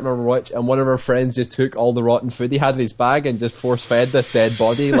out, I can't remember which, and one of our friends just took all the rotten food he had in his bag and just force fed this dead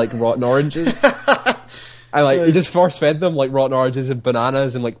body rotten oranges. And he just force fed them rotten oranges and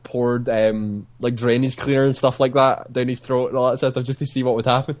bananas and poured drainage cleaner and stuff like that down his throat and all that sort of stuff just to see what would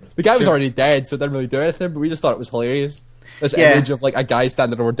happen. The guy was already dead, so it didn't really do anything, but we just thought it was hilarious. This image of a guy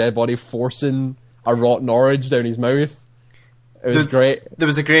standing over a dead body forcing a rotten orange down his mouth. It was great. There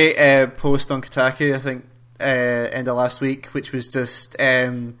was a great post on Kotaku, I think, end of last week, which was just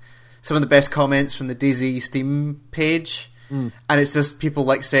some of the best comments from the DayZ Steam page, and it's just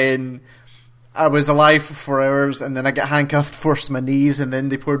people saying, I was alive for 4 hours, and then I got handcuffed, forced my knees, and then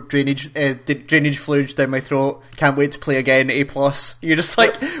they poured drainage fluid down my throat. Can't wait to play again. A+. You're just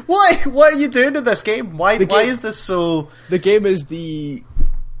what? What are you doing in this game? Why is this so? The game is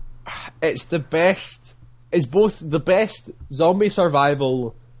it's the best. It's both the best zombie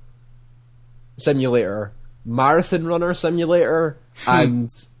survival simulator, marathon runner simulator, and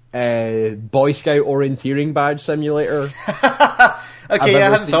Boy Scout orienteering badge simulator. Okay, I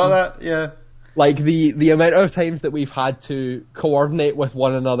hadn't thought of that. Yeah. Like the amount of times that we've had to coordinate with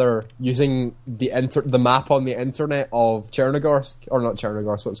one another using the map on the internet of Chernogorsk, or not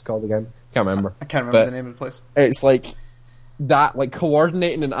Chernogorsk, what's it called again? Can't remember. I can't remember the name of the place. It's like that, like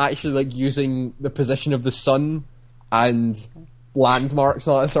coordinating and actually like using the position of the sun and landmarks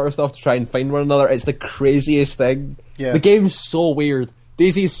and all that sort of stuff to try and find one another. It's the craziest thing. Yeah. The game's so weird.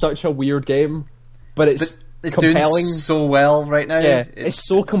 DayZ is such a weird game, but it's compelling. Doing so well right now. Yeah, it's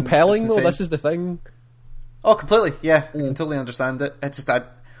so compelling though. insane. This is the thing. Oh, completely. Yeah, I can totally understand it. It's just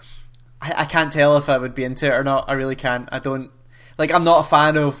I can't tell if I would be into it or not. I really can't. I don't like. I'm not a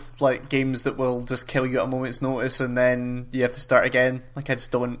fan of like games that will just kill you at a moment's notice and then you have to start again. Like I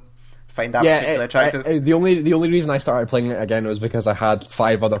just don't find that particularly attractive. The only reason I started playing it again was because I had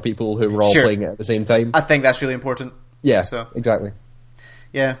 5 other people who were all playing it at the same time. I think that's really important. Yeah, so exactly.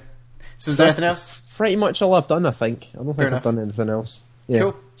 Yeah. So is there anything else? Pretty much all I've done, I think. I don't think I've done anything else. Yeah.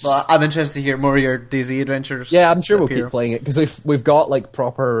 Cool. Well, I'm interested to hear more of your DayZ adventures. Yeah, I'm sure we'll keep playing it because we've got like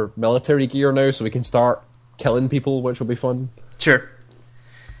proper military gear now, so we can start killing people, which will be fun. Sure.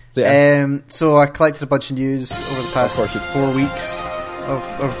 So, yeah. So I collected a bunch of news over the past 4 weeks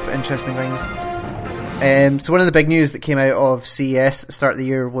of interesting things. So one of the big news that came out of CES at the start of the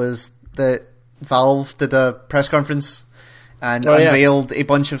year was that Valve did a press conference and unveiled a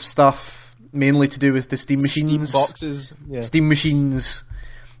bunch of stuff, mainly to do with the Steam machines. Steam boxes. Yeah. Steam machines.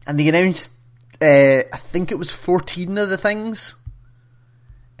 And they announced, I think it was 14 of the things,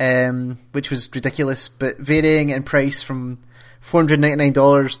 which was ridiculous, but varying in price from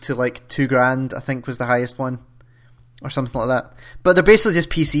 $499 to like $2,000, I think was the highest one, or something like that. But they're basically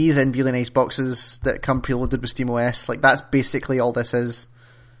just PCs and really nice boxes that come preloaded with SteamOS. Like that's basically all this is.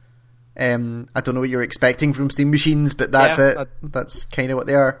 I don't know what you're expecting from Steam machines, but that's it. That's kind of what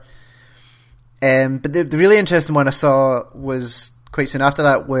they are. But the really interesting one I saw was quite soon after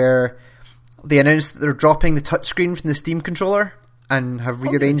that, where they announced that they're dropping the touchscreen from the Steam controller and have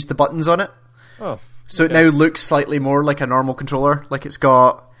rearranged the buttons on it. Oh, so it now looks slightly more like a normal controller. Like it's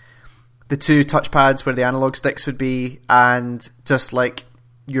got the 2 touchpads where the analog sticks would be, and just like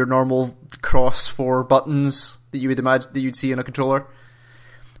your normal cross 4 buttons that you would imagine that you'd see in a controller,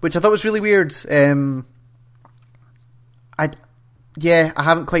 which I thought was really weird. I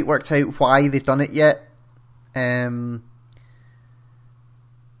haven't quite worked out why they've done it yet.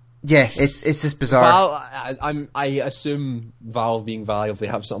 It's just bizarre. I assume Valve being Valve, they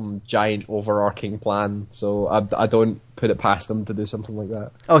have some giant overarching plan, so I don't put it past them to do something like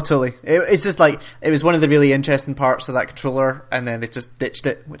that. Oh, totally. It's just like, it was one of the really interesting parts of that controller, and then they just ditched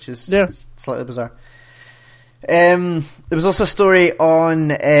it, which is slightly bizarre. There was also a story on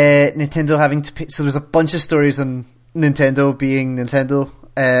Nintendo having to pay, so there's a bunch of stories on Nintendo being Nintendo.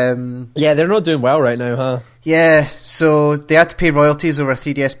 They're not doing well right now, huh? Yeah, so they had to pay royalties over a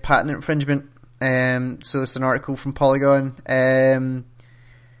 3DS patent infringement. So there's an article from Polygon.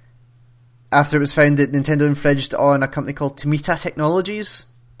 After it was found that Nintendo infringed on a company called Tomita Technologies,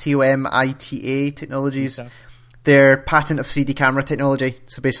 Tomita Technologies, their patent of 3D camera technology.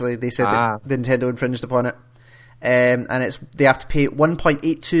 So basically they said that Nintendo infringed upon it. And they have to pay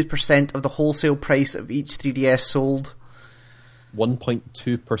 1.82% of the wholesale price of each 3DS sold.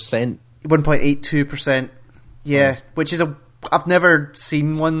 1.2%? 1.82%. Yeah, which is I've never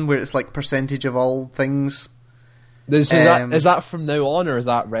seen one where it's like percentage of all things. Is that from now on, or is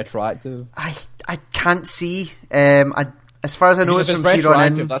that retroactive? I can't see. As far as I know, it's from here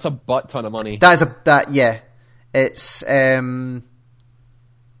on in. That's a butt ton of money. It's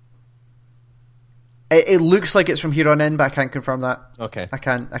it looks like it's from here on in, but I can't confirm that. Okay, I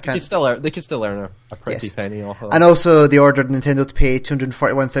can't. They could still earn a pretty penny off of that. And also, they ordered Nintendo to pay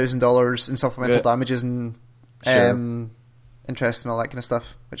 $241,000 in supplemental damages and interest and all that kind of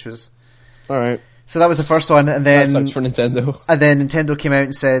stuff, which was all right. So that was the first one, and then that sucks for Nintendo. And then Nintendo came out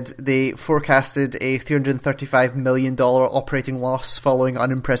and said they forecasted a $335 million operating loss following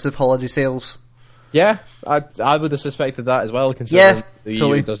unimpressive holiday sales. Yeah, I would have suspected that as well, considering the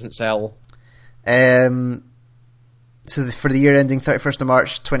EU doesn't sell. So for the year ending 31st of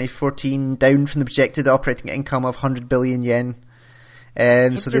March 2014, down from the projected operating income of 100 billion yen.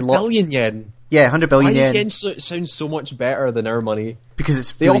 100 billion yen? Yeah, 100 billion yen. Yen sounds so much better than our money.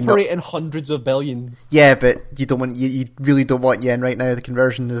 Because they really operate in hundreds of billions. Yeah, but you really don't want yen right now. The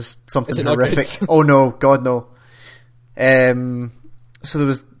conversion is something horrific. Oh no, God no. So there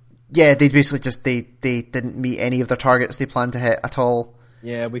was, they basically just, they didn't meet any of their targets they planned to hit at all.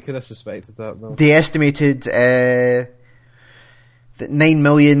 Yeah, we could have suspected that, though. They estimated that 9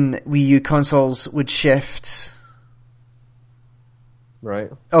 million Wii U consoles would shift. Right.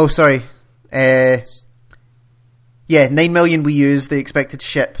 Oh, sorry. Yeah, 9 million Wii U's they expected to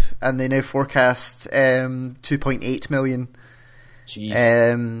ship, and they now forecast 2.8 million.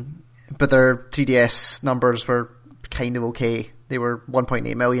 Jeez. But their 3DS numbers were kind of okay. They were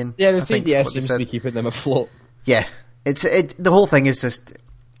 1.8 million. Yeah, the I think, 3DS what they seems to be said. keeping them afloat. Yeah, the whole thing is just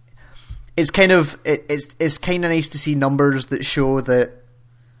it's kind of nice to see numbers that show that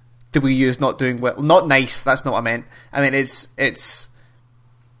the Wii U is not doing well. Not nice. That's not what I meant. I mean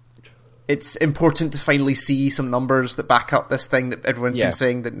it's important to finally see some numbers that back up this thing that everyone's been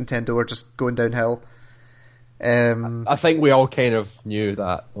saying that Nintendo are just going downhill. I think we all kind of knew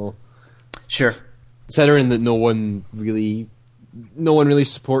that. Well, Sure. considering that no one really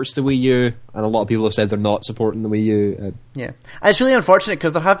supports the Wii U, and a lot of people have said they're not supporting the Wii U. Yeah, and it's really unfortunate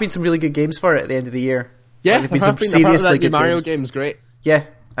because there have been some really good games for it at the end of the year. Yeah, Like, there have been. Seriously good Mario games. game's great. Yeah,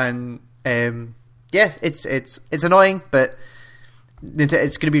 and it's annoying, but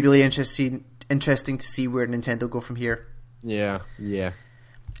it's going to be really interesting to see where Nintendo go from here. Yeah.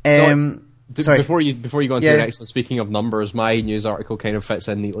 Sorry. Before you go on to the next one, speaking of numbers, my news article kind of fits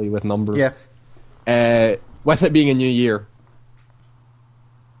in neatly with numbers. Yeah. With it being a new year,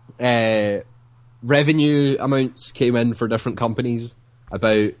 revenue amounts came in for different companies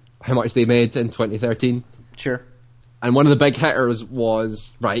about how much they made in 2013. Sure. And one of the big hitters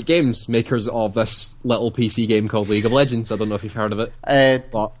was Riot Games, makers of this little PC game called League of Legends. I don't know if you've heard of it.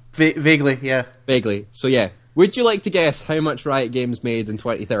 But Vaguely, yeah. vaguely. So yeah, would you like to guess how much Riot Games made in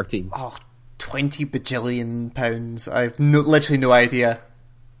 2013? Oh, 20 bajillion pounds. I've literally no idea.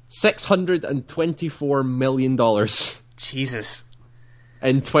 $624 million Jesus.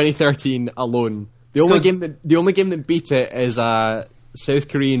 in 2013 alone. The only game that beat it is a South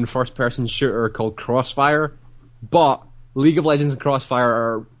Korean first-person shooter called Crossfire, but League of Legends and Crossfire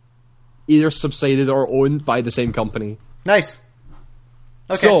are either subsidized or owned by the same company. Nice.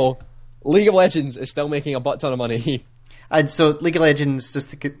 Okay. So, League of Legends is still making a butt ton of money. And so League of Legends,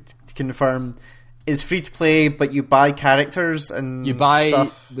 just to confirm, is free to play, but you buy characters and You buy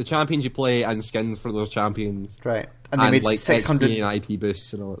stuff. the champions you play and skins for those champions. Right. And they made like 600 XP and IP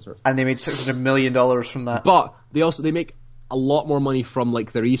boosts and all that sort of stuff. and they made $600 million from that. But they make a lot more money from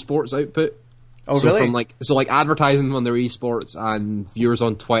like their esports output. Oh, so really? From advertising on their esports and viewers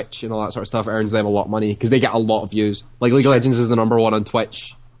on Twitch and all that sort of stuff earns them a lot of money because they get a lot of views. Like League of Legends is the number one on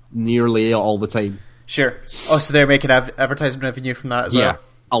Twitch nearly all the time. Sure. Oh, so they're making advertisement revenue from that as well? Yeah,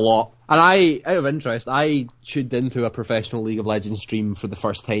 a lot. And out of interest, I tuned into a professional League of Legends stream for the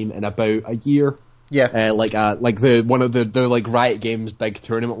first time in about a year. Yeah. Like the like Riot Games big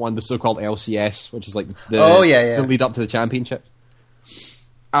tournament one, the so-called LCS, which is like the the lead up to the championship.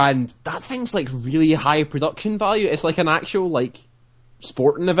 And that thing's like really high production value. It's like an actual like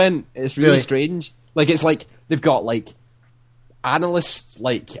sporting event. It's really strange. Like it's like they've got like analysts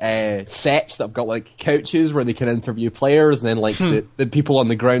like sets that have got like couches where they can interview players, and then like the people on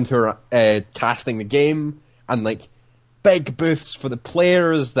the ground who are casting the game, and like big booths for the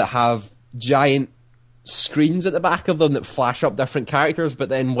players that have giant screens at the back of them that flash up different characters, but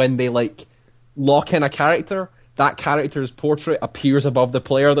then when they like lock in a character, that character's portrait appears above the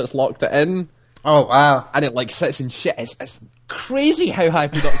player that's locked it in. Oh, wow. And it like sits in shit. It's crazy how high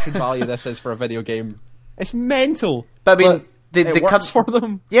production value this is for a video game. It's mental. But I mean, it works for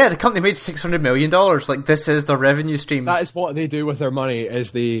them. Yeah, the company made $600 million. Like, this is their revenue stream. That is what they do with their money,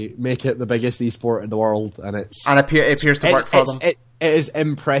 is they make it the biggest esport in the world, and it appears to work for them. It is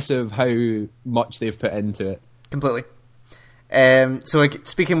impressive how much they've put into it. Completely. So, like,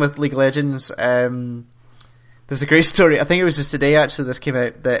 speaking with League of Legends, there's a great story. I think it was just today, actually, this came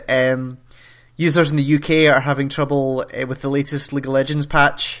out, that users in the UK are having trouble with the latest League of Legends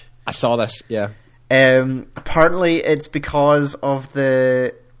patch. I saw this, yeah. Apparently, it's because of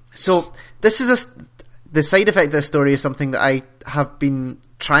the... So, this is the side effect of this story is something that I have been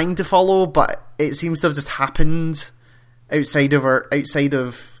trying to follow, but it seems to have just happened outside of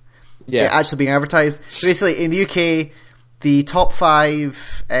it actually being advertised. So basically, in the UK, the top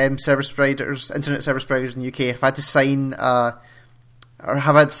 5 internet service providers in the UK have had to sign up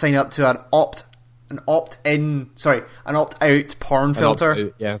to an opt-out porn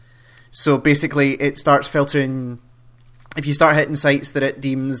filter. Yeah. So basically, it starts filtering. If you start hitting sites that it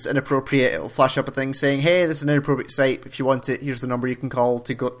deems inappropriate, it'll flash up a thing saying, "Hey, this is an inappropriate site. If you want it, here's the number you can call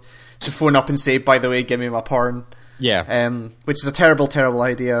to phone up and say, by the way, give me my porn." Yeah. Which is a terrible, terrible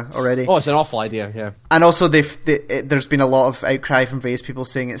idea already. Oh, it's an awful idea. Yeah. And also, there's been a lot of outcry from various people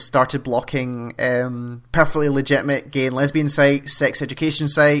saying it started blocking perfectly legitimate gay and lesbian sites, sex education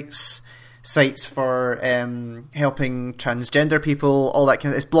sites for helping transgender people, all that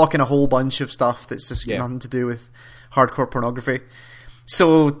kind of... It's blocking a whole bunch of stuff that's just got nothing to do with hardcore pornography.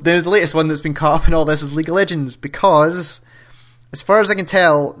 So the latest one that's been caught up in all this is League of Legends, because as far as I can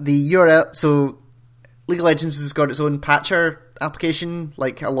tell, the URL, so League of Legends has got its own patcher application,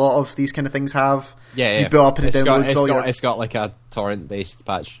 like a lot of these kind of things have. Yeah, You boot up and it downloads it's got like a torrent based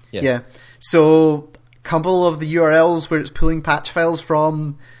patch. Yeah. So a couple of the URLs where it's pulling patch files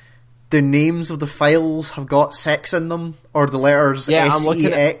from, the names of the files have got sex in them, or the letters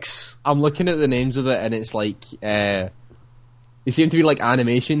SEX. I'm looking at the names of it, and it's like they seem to be like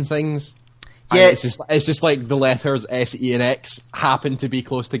animation things. Yeah, it's just like the letters S, E, and X happen to be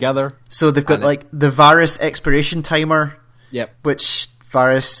close together. So they've got like the Varus expiration timer. Yep. Which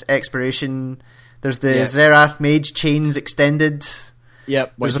Varus expiration. There's the Zerath Mage Chains extended.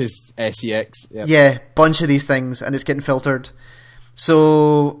 Yep. Which is SEX. Yep. Yeah, bunch of these things, and it's getting filtered.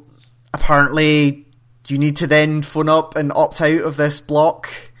 So apparently, you need to then phone up and opt out of this block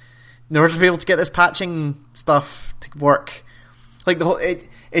in order to be able to get this patching stuff to work. Like the whole,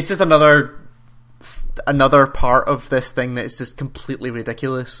 it's just another part of this thing that is just completely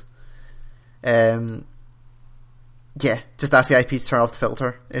ridiculous. Yeah, just ask the IP to turn off the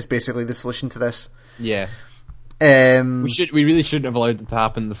filter is basically the solution to this. Yeah. We really shouldn't have allowed it to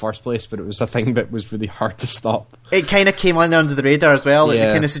happen in the first place, but it was a thing that was really hard to stop. It kind of came under the radar as well. Like, they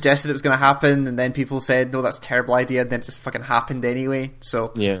kind of suggested it was going to happen, and then people said, no, that's a terrible idea, and then it just fucking happened anyway.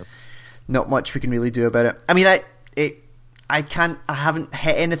 So, yeah, not much we can really do about it. I mean, I haven't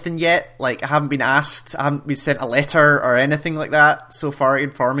hit anything yet. Like, I haven't been asked, I haven't been sent a letter or anything like that so far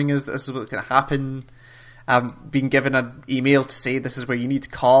informing us that this is what's going to happen. I haven't been given an email to say this is where you need to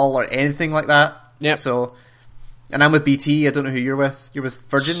call or anything like that. Yeah. So, and I'm with BT. I don't know who you're with. You're with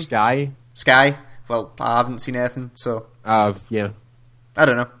Virgin? Sky. Well, I haven't seen anything, so. Yeah. I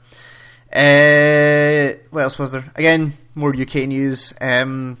don't know. What else was there? Again, more UK news.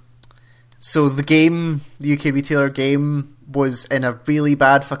 So the UK retailer Game, was in a really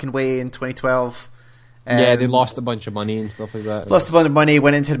bad fucking way in 2012. Yeah, they lost a bunch of money and stuff like that. Lost a bunch of money,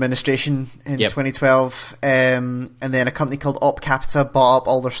 went into administration in 2012, and then a company called Op Capita bought up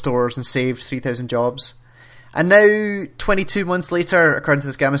all their stores and saved 3,000 jobs. And now, 22 months later, according to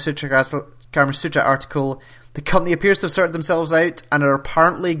this Gamma Sutra article, the company appears to have sorted themselves out and are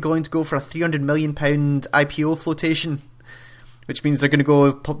apparently going to go for a £300 million IPO flotation, which means they're going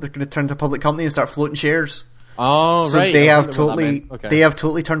to turn to a public company and start floating shares. Oh, so right. They have totally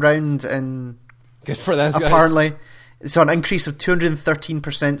turned around and. Good for them, guys. Apparently, it's an increase of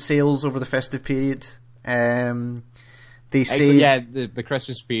 213% sales over the festive period. They say, the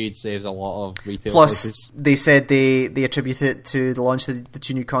Christmas period saves a lot of retail. Plus, places. They said they attribute it to the launch of the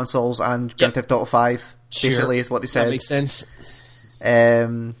two new consoles and Grand Theft Auto 5. Basically, is what they said. That makes sense.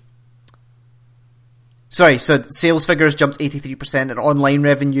 So sales figures jumped 83%, and online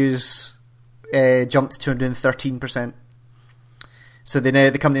revenues jumped 213%. So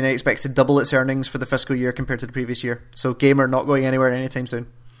the company now expects to double its earnings for the fiscal year compared to the previous year. So Gamer not going anywhere anytime soon.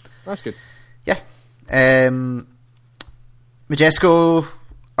 That's good. Yeah. Majesco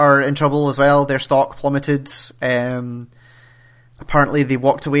are in trouble as well. Their stock plummeted. Apparently they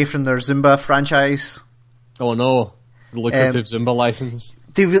walked away from their Zumba franchise. Oh no. The lucrative Zumba license.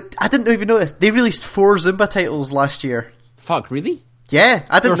 I didn't even know this. They released 4 Zumba titles last year. Fuck, really? Yeah,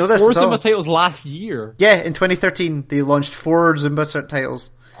 I didn't know this. 4 Zumba titles last year. Yeah, in 2013 they launched 4 Zumba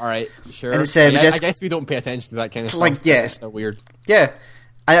titles. Alright, sure. And it said, I guess we don't pay attention to that kind of stuff. Like, yeah, it's so weird. Yeah,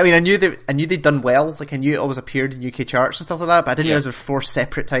 I mean, I knew they'd done well. Like, I knew it always appeared in UK charts and stuff like that, but I didn't realize there were 4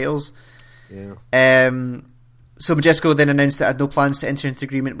 separate titles. Yeah. So Majesco then announced that it had no plans to enter into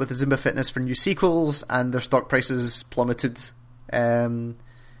agreement with the Zumba Fitness for new sequels, and their stock prices plummeted.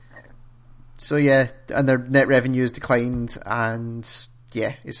 So yeah, and their net revenue has declined, and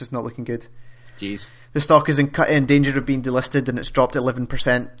yeah, it's just not looking good. Jeez. The stock is in danger of being delisted, and it's dropped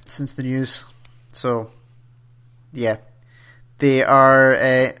 11% since the news. So, yeah. They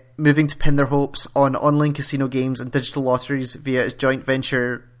are moving to pin their hopes on online casino games and digital lotteries via its joint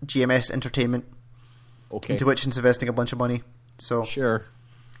venture GMS Entertainment, into which it's investing a bunch of money. So sure.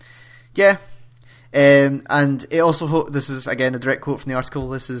 Yeah. And it also this is again a direct quote from the article.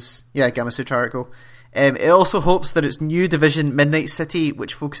 This is Gamma Sutra article. It also hopes that its new division, Midnight City,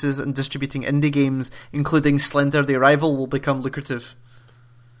 which focuses on distributing indie games, including Slender: The Arrival, will become lucrative.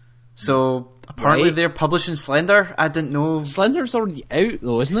 So apparently they're publishing Slender. I didn't know. Slender's already out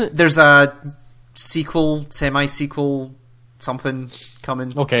though, isn't it? There's a sequel, semi-sequel, something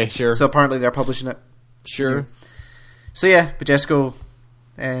coming. Okay, sure. So apparently they're publishing it. Sure. Yeah. So yeah, Majesco,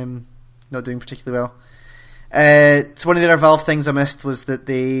 not doing particularly well. So one of the other Valve things I missed was that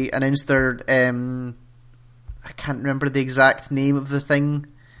they announced their I can't remember the exact name of the thing.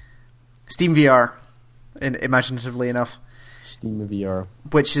 Steam VR, imaginatively enough. Steam VR.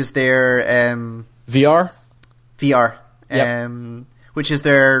 which is their VR? VR, Yep. which is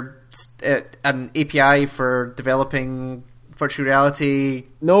their an API for developing virtual reality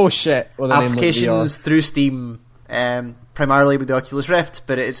No shit. With a name like applications VR. through Steam, primarily with the Oculus Rift,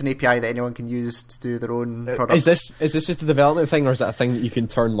 but it's an API that anyone can use to do their own products. Is this just a development thing, or is that a thing that you can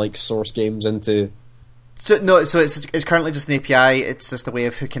turn like source games into? So no, so it's currently just an API. It's just a way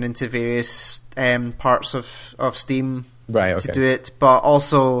of hooking into various parts of Steam Right. Okay. to do it. But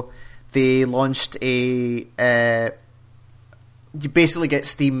also, they launched a you basically get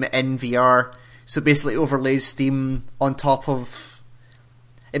Steam in VR. So it basically overlays Steam on top of.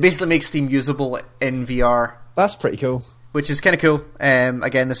 It basically makes Steam usable in VR, That's pretty cool. which is kind of cool.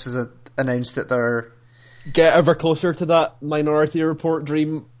 Again, this was announced that they're. Get ever closer to that Minority Report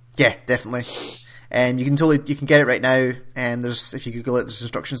dream. Yeah, definitely. And you can get it right now. And there's, if you Google it, there's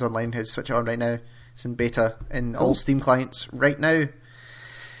instructions online how to switch it on right now. It's in beta in all Steam clients right now.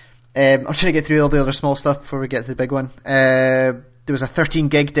 I'm trying to get through all the other small stuff before we get to the big one. There was a 13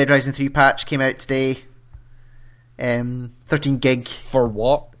 gig Dead Rising 3 patch came out today. 13 gig. For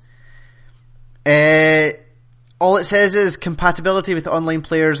what? All it says is compatibility with online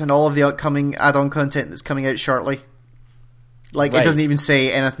players and all of the upcoming add-on content that's coming out shortly. Like, Right. It doesn't even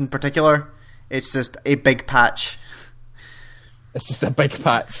say anything particular. It's just a big patch. It's just a big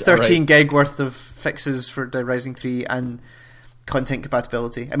patch. 13 gig worth of fixes for Dead Rising 3 and content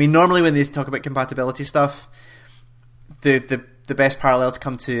compatibility. I mean, normally when they talk about compatibility stuff, the best parallel to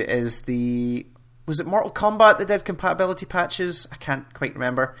come to is was it Mortal Kombat that did compatibility patches? I can't quite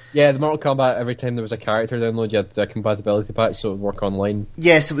remember. Yeah, the Mortal Kombat, every time there was a character download, you had the compatibility patch so it would work online.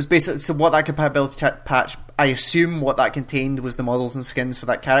 Yes, it was basically, so what that compatibility patch, I assume what that contained was the models and skins for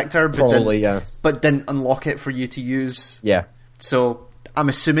that character, but Probably, yeah. but didn't unlock it for you to use. Yeah. So I'm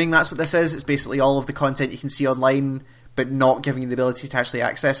assuming that's what this is. It's basically all of the content you can see online, but not giving you the ability to actually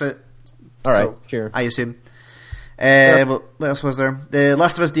access it. Alright, sure. I assume. Sure. What else was there? The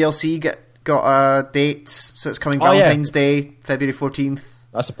Last of Us DLC got a date, so it's coming Oh, yeah. Valentine's Day, February 14th.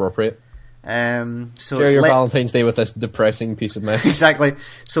 That's appropriate. So Share it's your Valentine's Day with this depressing piece of mess. Exactly.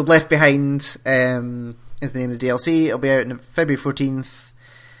 So Left Behind is the name of the DLC. It'll be out on February 14th.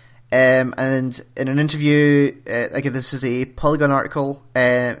 And in an interview, again, this is a Polygon article,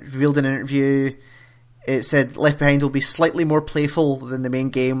 revealed in an interview, it said Left Behind will be slightly more playful than the main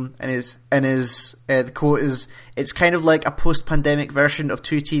game, and the quote is, "It's kind of like a post-pandemic version of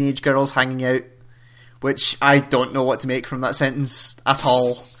two teenage girls hanging out," which I don't know what to make from that sentence at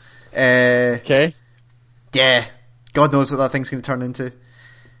all. Okay. Yeah, God knows what that thing's going to turn into.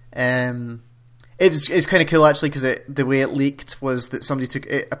 It's kind of cool actually, because the way it leaked was that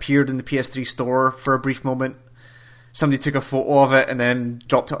it appeared in the PS3 store for a brief moment. Somebody took a photo of it and then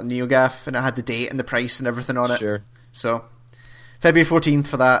dropped it on NeoGAF, and it had the date and the price and everything on it. Sure. So February 14th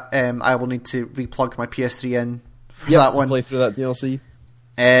for that. I will need to replug my PS3 in for that one. Play through that DLC.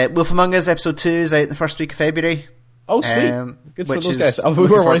 Wolf Among Us Episode 2 is out in the first week of February. Oh, sweet. Good for which those is guys. We looking were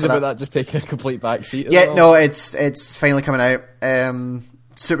forward worried to about that. that just taking a complete back seat. as Yeah, well. no, it's finally coming out.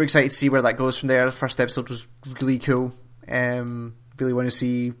 Super excited to see where that goes from there. The first episode was really cool. Really want to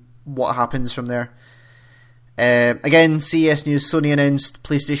see what happens from there. Again, CES News, Sony announced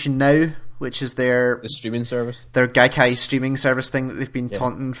PlayStation Now, which is their The streaming service. Gaikai streaming service thing that they've been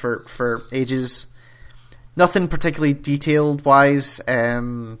taunting for ages. Nothing particularly detailed wise.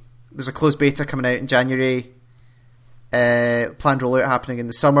 There's a closed beta coming out in January. Planned rollout happening in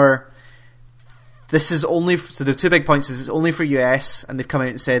the summer. This is only so the two big points is it's only for US, and they've come out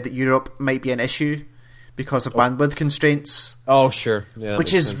and said that Europe might be an issue because of bandwidth constraints, Oh, sure. Yeah,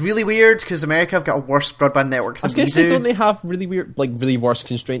 which is really weird because America have got a worse broadband network I was than going we to say, do. don't they have really weird, like really worse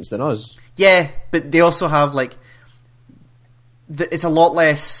constraints than us? Yeah, but they also have like it's a lot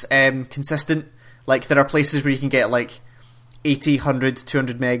less consistent. Like there are places where you can get like 80, 100,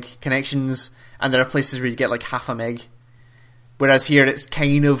 200 meg connections, and there are places where you get like half a meg. Whereas here it's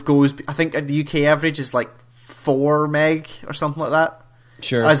kind of goes. I think the UK average is like 4 meg or something like that.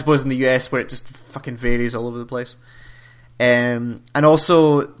 Sure. As opposed in the US where it just fucking varies all over the place. And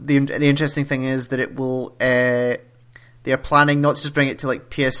also the interesting thing is that it will. They are planning not to just bring it to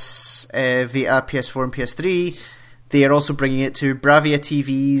like PS Vita, PS4, and PS3. They are also bringing it to Bravia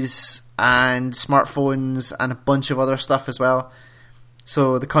TVs and smartphones and a bunch of other stuff as well.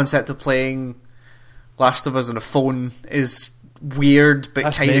 So the concept of playing Last of Us on a phone is weird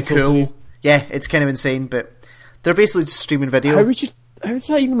but kind of cool. Too. Yeah, it's kind of insane, but they're basically just streaming video. How does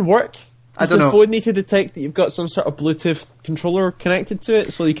that even work? I Does don't the know. phone need to detect that you've got some sort of Bluetooth controller connected to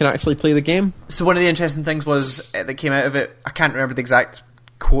it so you can actually play the game? So one of the interesting things was that came out of it, I can't remember the exact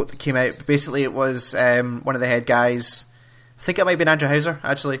quote that came out, but basically it was one of the head guys I think it might be Andrew Hauser,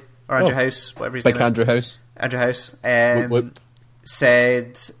 actually. Or Andrew House, whatever his Like name is. Andrew House. Andrew House. Whoop, whoop.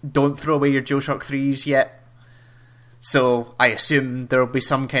 Said, don't throw away your DualShock 3s yet. So I assume there will be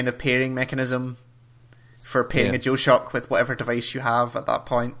some kind of pairing mechanism for pairing a DualShock with whatever device you have at that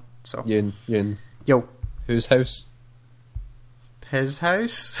point. So Ewan. Yo. Whose house? His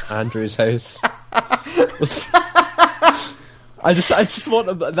house? Andrew's house. I just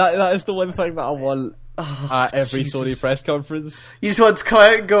want that is the one thing that I want at every Jesus. Sony press conference. You just want to come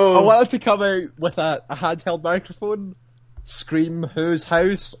out and go... I want him to come out with a handheld microphone, scream whose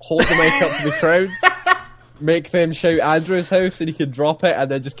house, hold the mic up to the crowd, make them shout Andrew's house, and he can drop it and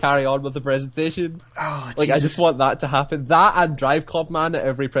then just carry on with the presentation. Oh, Like, I Jesus. just want that to happen. That and Drive Club Man at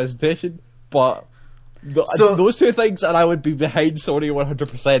every presentation, but So- those two things, and I would be behind Sony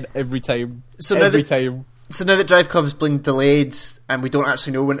 100% every time. So now every that- time. So now that Drive Club's been delayed and we don't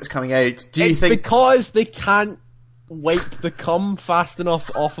actually know when it's coming out, do you It's think... because they can't wipe the cum fast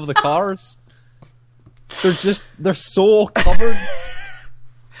enough off of the cars. They're so covered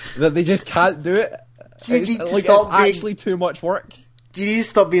that they just can't do it. You It's, need to like, stop it's being- actually too much work. You need to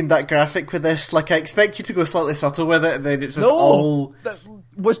stop being that graphic with this. Like, I expect you to go slightly subtle with it, and then it's just No! all...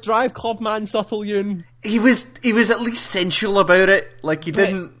 Was Drive Club Man subtle, Ewan? He was at least sensual about it. Like, he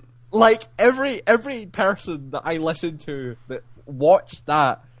didn't... Like, every person that I listened to that watched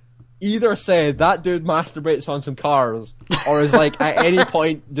that either said that dude masturbates on some cars, or is like, at any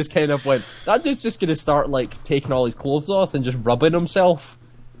point, just kind of went, that dude's just gonna start, like, taking all his clothes off and just rubbing himself.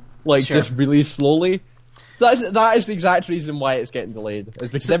 Like, Sure. just really slowly. That is the exact reason why it's getting delayed. Is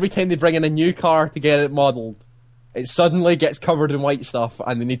because every time they bring in a new car to get it modelled, it suddenly gets covered in white stuff,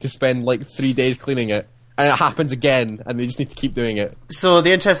 and they need to spend, like, 3 days cleaning it. And it happens again, and they just need to keep doing it. So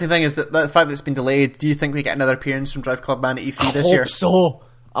the interesting thing is that the fact that it's been delayed, do you think we get another appearance from Drive Club Man at E3 this year?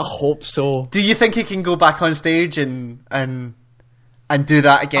 I hope so. Do you think he can go back on stage and do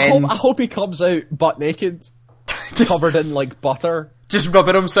that again? I hope he comes out butt naked, covered in like butter. Just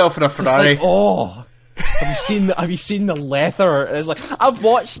rubbing himself in a Just Ferrari. like, oh, have you seen the leather? And it's like, I've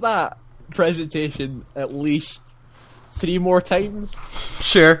watched that presentation at least 3 more times,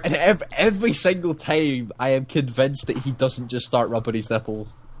 Sure. and every single time I am convinced that he doesn't just start rubbing his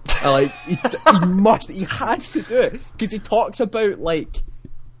nipples. And, like, he has to do it because he talks about like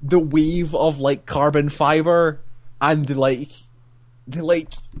the weave of like carbon fiber and it's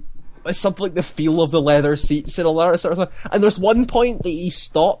something like the feel of the leather seats and all that sort of stuff. And there's one point that he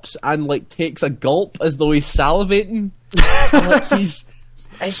stops and like takes a gulp as though he's salivating. And, like, it's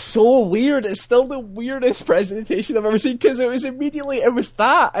so weird. It's still the weirdest presentation I've ever seen because it was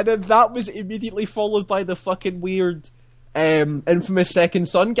that, and then that was immediately followed by the fucking weird, infamous Second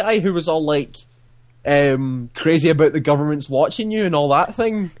Son guy who was all like, crazy about the government's watching you and all that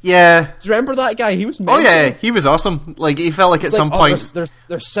thing. Yeah. Do you remember that guy? He was Oh mental. yeah, he was awesome. Like, he felt like at some point... there's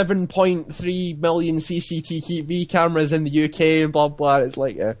 7.3 million CCTV cameras in the UK and blah blah. It's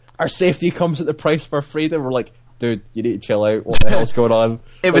like, our safety comes at the price of our freedom. We're like, dude, you need to chill out. What the hell's going on?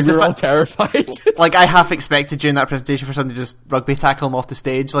 It was we the were all fa- terrified. Like, I half expected during that presentation for somebody to just rugby tackle him off the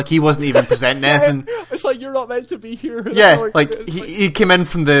stage. Like, he wasn't even presenting anything. It's like, you're not meant to be here. Yeah, like, he came in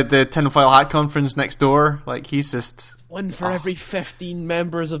from the Tinfoil Hat conference next door. Like, he's just... one for every 15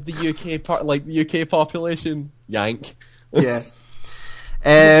 members of the UK population. Yank. Yeah.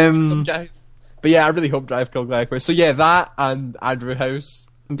 Some guys. But yeah, I really hope Drive Club back. So yeah, that and Andrew House.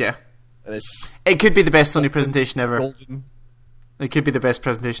 Yeah. And it's It could be the best Sony presentation ever. golden. It could be the best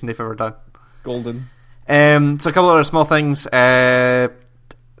presentation they've ever done. Golden. So a couple of other small things. What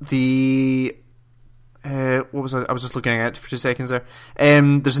was I was just looking at it for 2 seconds there.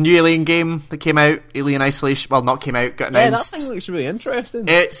 There's a new Alien game that came out, Alien Isolation. Well, not came out, got Yeah, that announced. thing looks really interesting.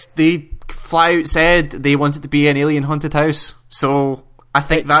 They flat out said they wanted to be an alien haunted house. So I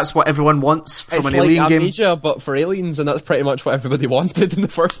think that's what everyone wants from It's an like alien game. Amnesia, but for aliens, and that's pretty much what everybody wanted in the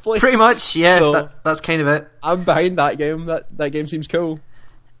first place. Pretty much, yeah. So- That's kind of it. I'm behind that game. That game seems cool.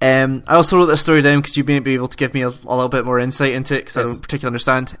 I also wrote this story down because you may be able to give me a little bit more insight into it because I Yes. don't particularly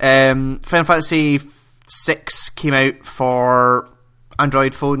understand. Final Fantasy 6 came out for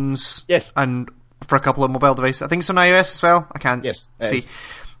Android phones, Yes. and for a couple of mobile devices. I think it's on iOS as well. I can't Yes, it see, is.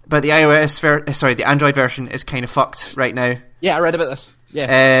 but the the Android version is kind of fucked right now. Yeah, I read about this.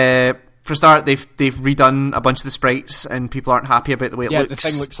 Yeah. For a start, they've redone a bunch of the sprites, and people aren't happy about the way it Yeah, looks. the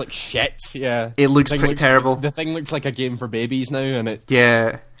thing looks like shit. Yeah, It looks The thing pretty terrible. The thing looks like a game for babies now, and it's Yeah.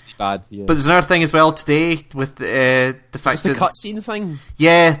 really bad. Yeah. But there's another thing as well today with the fact it's the that cutscene thing.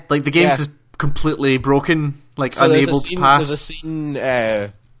 yeah, like the game's Yeah. just completely broken, like So there's unable a scene, to pass. There's a scene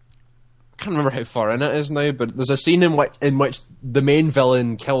can't remember how far in it is now, but there's a scene in which the main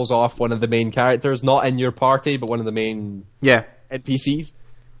villain kills off one of the main characters, not in your party, but one of the main NPCs.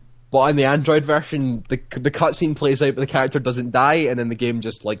 But in the Android version, the cutscene plays out, but the character doesn't die, and then the game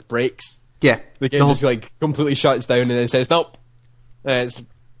just like breaks. Yeah, the game just like completely shuts down, and then says nope, it's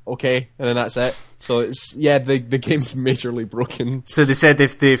okay, and then that's it. So it's the game's majorly broken. So they said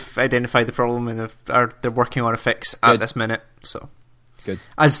they've identified the problem and they're working on a fix at this minute. So. Good.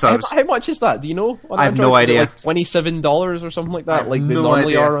 I just thought how much is that? Do you know? I have no idea. Is it like $27 or something like that? Like they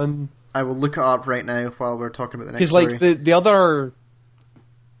normally are on. I will look it up right now while we're talking about the next. Because like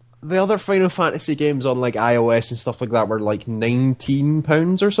the other Final Fantasy games on like iOS and stuff like that were like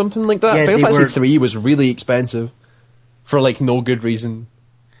 £19 or something like that. Final Fantasy 3 was really expensive for like no good reason.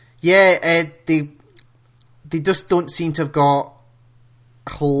 Yeah, they just don't seem to have got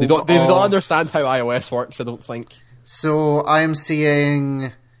hold. They don't understand how iOS works. I don't think. So I'm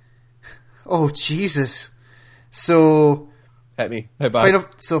seeing. Oh Jesus! So hit me. How bad?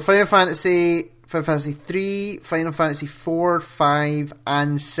 Final Fantasy 3, Final Fantasy 4, 5,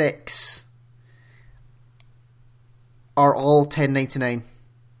 and 6 are all £10.99.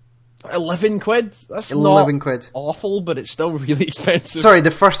 £11? That's £11. Awful, but it's still really expensive. Sorry,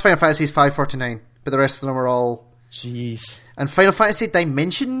 the first Final Fantasy is £5.49, but the rest of them are all. Jeez. And Final Fantasy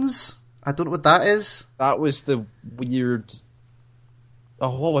Dimensions. I don't know what that is. That was the weird...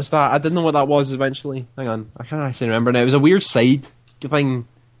 Oh, what was that? I didn't know what that was eventually. Hang on. I can't actually remember now. It was a weird side thing.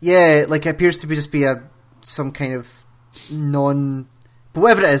 Yeah, like it appears to just be some kind of But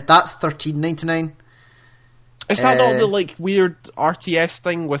whatever it is, that's $13.99. Is that not the like weird RTS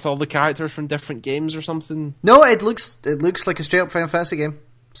thing with all the characters from different games or something? No, it looks like a straight up Final Fantasy game.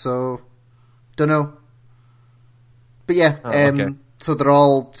 So, don't know. But yeah, okay. So they're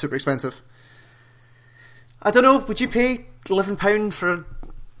all super expensive. I don't know. Would you pay £11 for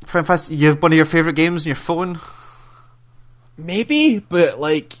Final Fantasy? You have one of your favourite games on your phone? Maybe, but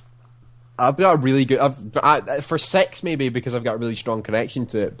like, I've got a really good. For 6 maybe because I've got a really strong connection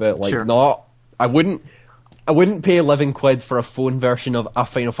to it. But like, sure. Not. I wouldn't pay £11 for a phone version of a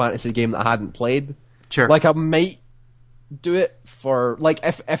Final Fantasy game that I hadn't played. Sure. Like I might do it for like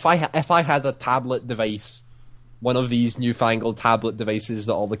if I had a tablet device. One of these newfangled tablet devices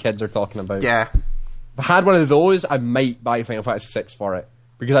that all the kids are talking about. Yeah. If I had one of those, I might buy Final Fantasy VI for it.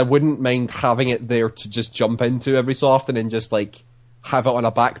 Because I wouldn't mind having it there to just jump into every so often and just, like, have it on a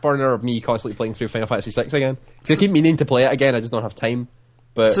back burner of me constantly playing through Final Fantasy VI again. Because I keep meaning to play it again, I just don't have time.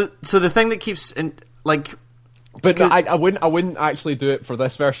 But So the thing that keeps... But I wouldn't actually do it for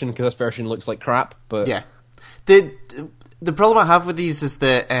this version, because this version looks like crap, but... Yeah. The problem I have with these is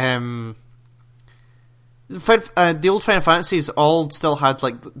that... the old Final Fantasies all still had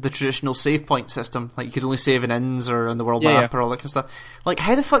like the traditional save point system. Like you could only save in inns or on the world map or all that kind of stuff. Like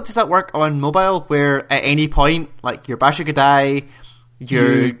how the fuck does that work on mobile? Where at any point, like your battery could die,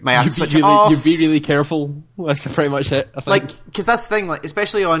 you might have to switch it off. You'd be really careful. That's pretty much it. I think. Like because that's the thing. Like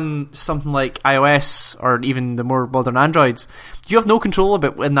especially on something like iOS or even the more modern Androids, you have no control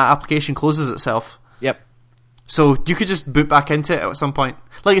about when that application closes itself. Yep. So you could just boot back into it at some point.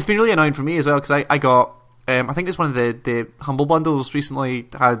 Like it's been really annoying for me as well because I got. I think it's one of the Humble Bundles recently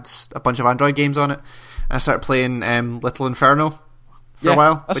had a bunch of Android games on it, and I started playing Little Inferno for a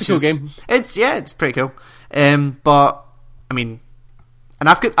while. That's a cool game. It's pretty cool. But I mean, and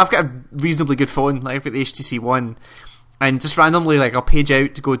I've got a reasonably good phone. Like I've got the HTC One, and just randomly, like I'll page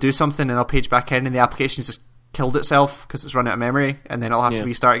out to go do something, and I'll page back in, and the application's just killed itself because it's run out of memory, and then I'll have to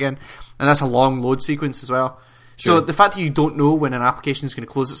restart again, and that's a long load sequence as well. Sure. So the fact that you don't know when an application is going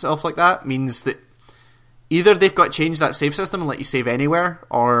to close itself like that means that. Either they've got to change that save system and let you save anywhere,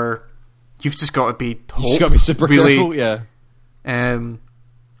 or you've just got to be super careful, yeah. And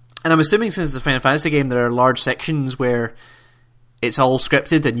I'm assuming since it's a Final Fantasy game, there are large sections where it's all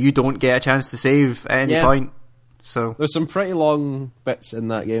scripted and you don't get a chance to save at any point. So there's some pretty long bits in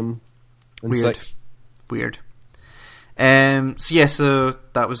that game. Weird. So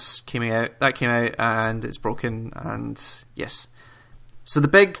that came out and it's broken, and yes. So the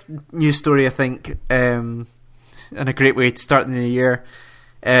big news story, I think, and a great way to start the new year,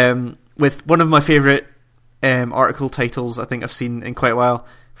 with one of my favourite article titles I think I've seen in quite a while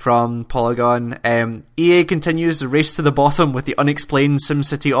from Polygon. EA continues the race to the bottom with the unexplained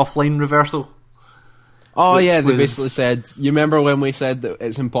SimCity offline reversal. Oh yeah, they basically said, you remember when we said that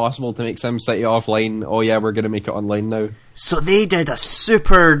it's impossible to make SimCity offline? Oh yeah, we're going to make it online now. So they did a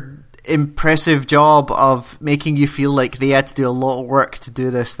super impressive job of making you feel like they had to do a lot of work to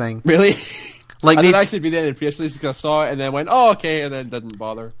do this thing. Really? Like I didn't actually be there in the press release because I saw it and then went, oh okay, and then didn't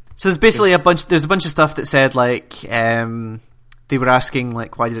bother. So there's basically there's a bunch of stuff that said like they were asking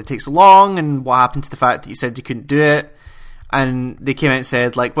like, why did it take so long, and what happened to the fact that you said you couldn't do it. And they came out and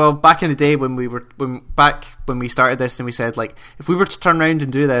said, like, well, back in the day when we started this, and we said, like, if we were to turn around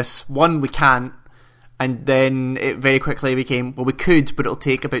and do this, one, we can't, and then it very quickly became, well, we could, but it'll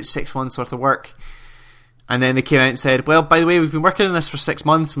take about 6 months worth of work. And then they came out and said, well, by the way, we've been working on this for 6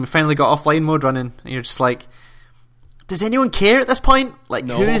 months, and we finally got offline mode running. And you're just like, does anyone care at this point? Like,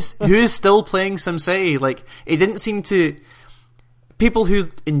 No. who's still playing SimCity? Like, it didn't seem to... People who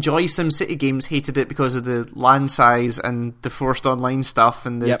enjoy SimCity games hated it because of the LAN size and the forced online stuff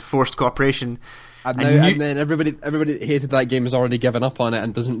and the Yep. forced cooperation. And And then everybody that hated that game has already given up on it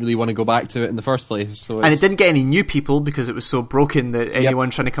and doesn't really want to go back to it in the first place. So And it didn't get any new people because it was so broken that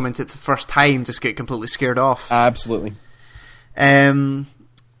anyone trying to come into it the first time just get completely scared off. Absolutely.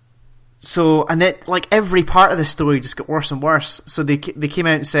 So, and then, like, every part of the story just got worse and worse. So they came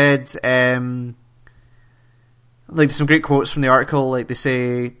out and said, like, there's some great quotes from the article. Like, they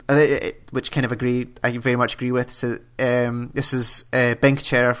say, which kind of I very much agree with. So, this is Ben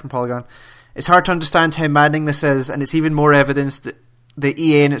Kuchera from Polygon. It's hard to understand how maddening this is, and it's even more evidence that the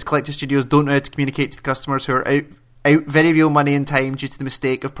EA and its collective studios don't know how to communicate to the customers who are out very real money and time due to the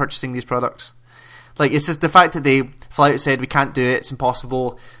mistake of purchasing these products. Like, it's just the fact that they flat out said, we can't do it, it's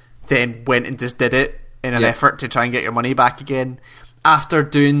impossible, then went and just did it in an effort to try and get your money back again. After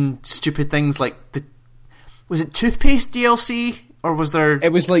doing stupid things like was it Toothpaste DLC? Or was there...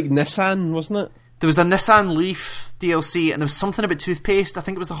 It was like Nissan, wasn't it? There was a Nissan Leaf DLC, and there was something about toothpaste. I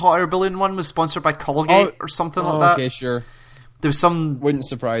think it was the hot air balloon one, was sponsored by Colgate or something like that. Okay, sure. There was some... Wouldn't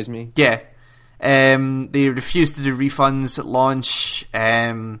surprise me. Yeah. They refused to do refunds at launch.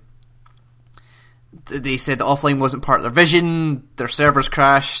 They said that offline wasn't part of their vision. Their servers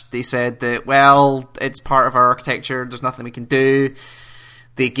crashed. They said that, well, it's part of our architecture. There's nothing we can do.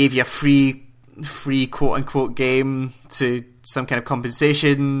 They gave you a free quote-unquote game to some kind of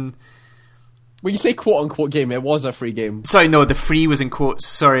compensation. When you say quote-unquote game, it was a free game. Sorry, no, the free was in quotes.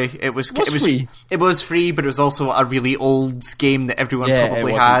 Sorry, it was free. It was free, but it was also a really old game that everyone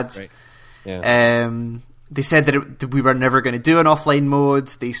probably it had. wasn't, right. Yeah. They said that we were never going to do an offline mode.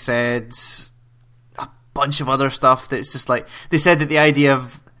 They said a bunch of other stuff that's just like... They said that the idea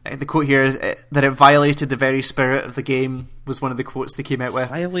of... The quote here is that it violated the very spirit of the game, was one of the quotes they came out with.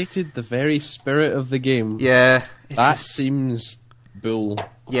 Violated the very spirit of the game. Yeah. That seems bull.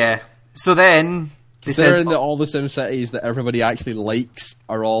 Yeah. So then... They Considering said, that all the SimCities that everybody actually likes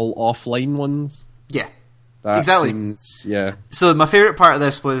are all offline ones. Yeah. That Exactly. seems... Yeah. So my favourite part of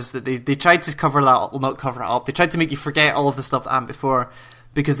this was that they tried to cover that up. Well, not cover it up. They tried to make you forget all of the stuff that happened before,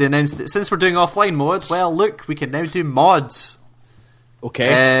 because they announced that since we're doing offline mode, well, look, we can now do mods.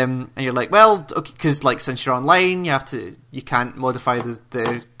 Okay. And you're like, well, okay, because like since you're online, you can't modify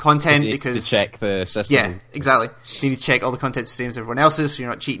the content You need because to check the system. yeah, exactly. You need to check all the content the same as everyone else's, so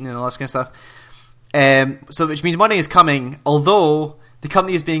you're not cheating and all that kind of stuff. So which means money is coming, although the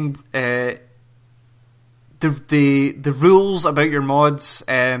company is being the rules about your mods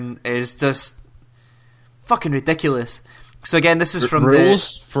is just fucking ridiculous. So again, this is from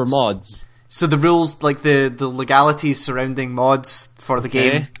rules for mods. So the rules, like the legalities surrounding mods for the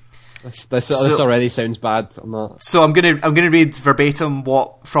game. This already sounds bad. I'm not. So I'm gonna read verbatim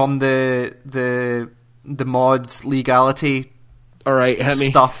what from the mods legality. All right, hit me.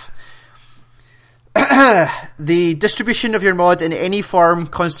 Stuff. The distribution of your mod in any form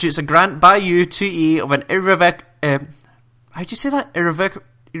constitutes a grant by you to EA of an how'd you say that?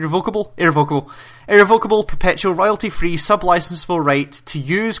 Irrevocable, perpetual, royalty-free, sub-licensable right to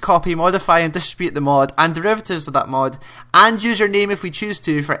use, copy, modify, and distribute the mod and derivatives of that mod, and use your name if we choose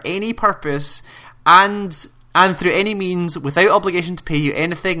to for any purpose, and through any means, without obligation to pay you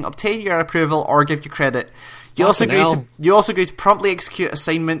anything, obtain your approval, or give you credit. You also agree to promptly execute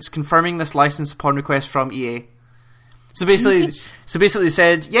assignments confirming this license upon request from EA. So basically, they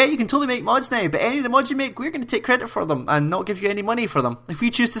said, yeah, you can totally make mods now, but any of the mods you make, we're going to take credit for them and not give you any money for them. If we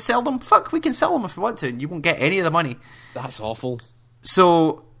choose to sell them, fuck, we can sell them if we want to, and you won't get any of the money. That's awful.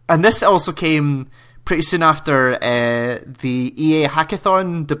 So, and this also came pretty soon after the EA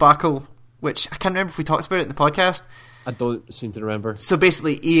Hackathon debacle, which I can't remember if we talked about it in the podcast. I don't seem to remember. So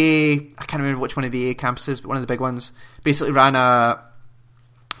basically, EA, I can't remember which one of the EA campuses, but one of the big ones, basically ran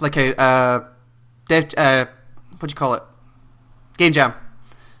what do you call it? Game Jam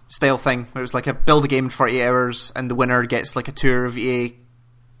style thing, where it was like a build a game in 48 hours, and the winner gets like a tour of EA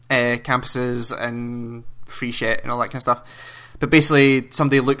campuses and free shit and all that kind of stuff. But basically,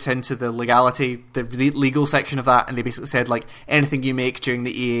 somebody looked into the legality, the legal section of that, and they basically said, like, anything you make during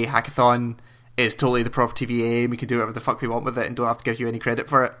the EA Hackathon is totally the property of EA, and we can do whatever the fuck we want with it and don't have to give you any credit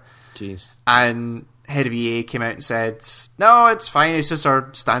for it. Jeez. And head of EA came out and said, no, it's fine, it's just our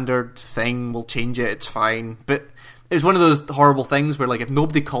standard thing, we'll change it, it's fine. But it was one of those horrible things where, like, if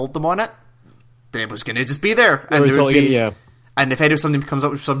nobody called them on it, it was going to just be there. And, and if something comes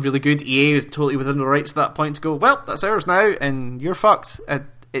up with something really good, EA is totally within the rights at that point to go, well, that's ours now, and you're fucked.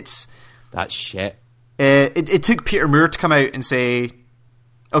 It's... That's shit. It took Peter Moore to come out and say,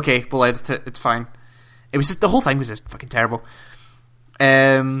 okay, we'll edit it, it's fine. It was just, the whole thing was just fucking terrible.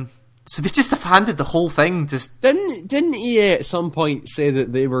 So they just have handed the whole thing. Just didn't EA at some point say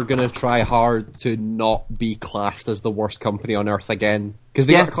that they were going to try hard to not be classed as the worst company on earth again? Because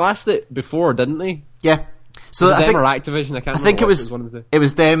they got classed it before, didn't they? Yeah. So was it them or Activision? I think it was one of the... It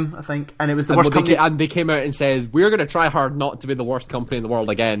was them, I think, and it was the worst company. And they came out and said, "We're going to try hard not to be the worst company in the world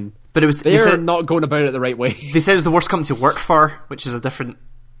again." But it was they're not going about it the right way. They said it was the worst company to work for, which is a different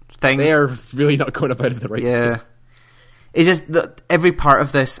thing. They're really not going about it the right way. Yeah. It's just every part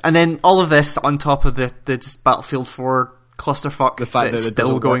of this, and then all of this on top of the just Battlefield 4 clusterfuck the fact that's that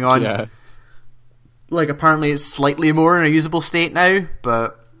still going on. Yeah. Like, apparently it's slightly more in a usable state now,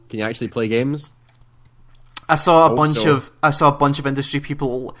 but can you actually play games? I saw a bunch of industry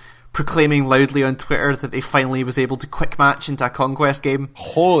people proclaiming loudly on Twitter that they finally was able to quick match into a Conquest game.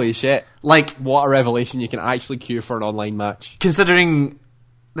 Holy shit. Like, what a revelation, you can actually queue for an online match. Considering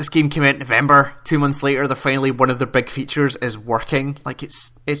this game came out in November, 2 months later, they're finally, one of their big features is working. Like,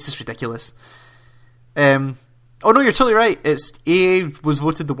 it's just ridiculous. Oh no, you're totally right. It's EA was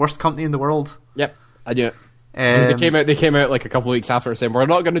voted the worst company in the world. Yep, I knew it. They came out like a couple of weeks after saying we're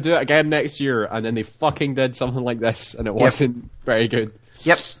not going to do it again next year, and then they fucking did something like this, and it wasn't very good.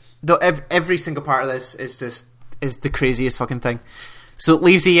 Yep. Though every single part of this is the craziest fucking thing. So it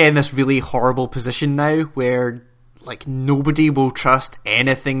leaves EA in this really horrible position now, where like nobody will trust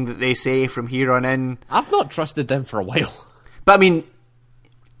anything that they say from here on in. I've not trusted them for a while. But I mean,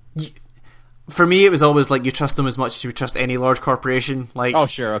 for me, it was always like you trust them as much as you would trust any large corporation. Like, oh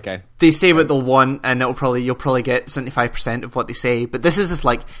sure, okay. They say what they'll want, and you'll probably get 75% of what they say. But this is just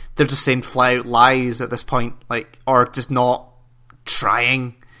like they're just saying flat out lies at this point, like, or just not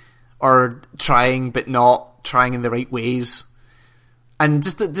trying, or trying but not trying in the right ways. And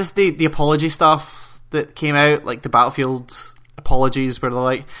just the apology stuff that came out, like the Battlefield apologies, where they're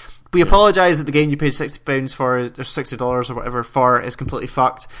like, we apologise that the game you paid £60 for, or $60 or whatever for, is completely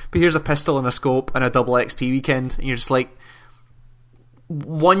fucked, but here's a pistol and a scope and a double XP weekend. And you're just like,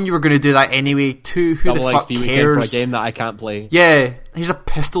 one, you were going to do that anyway. Two, who double the fuck XP cares? For a game that I can't play. Yeah, here's a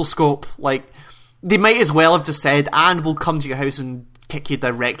pistol scope. Like, they might as well have just said, and we'll come to your house and kick you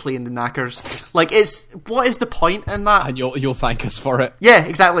directly in the knackers. Like, what is the point in that? And you'll thank us for it. Yeah,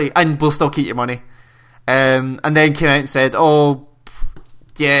 exactly. And we'll still keep your money. And then came out and said, "Oh,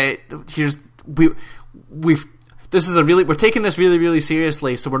 yeah, we're taking this really, really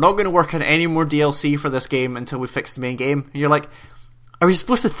seriously. So we're not going to work on any more DLC for this game until we fix the main game." And you're like, "Are we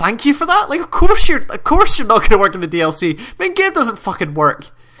supposed to thank you for that? Like, of course you're not going to work on the DLC. Main game doesn't fucking work."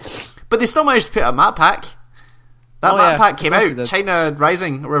 But they still managed to put a map pack. That map pack came out. China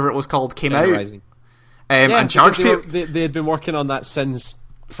Rising, or whatever it was called, came out. Rising. And charged people. They had been working on that since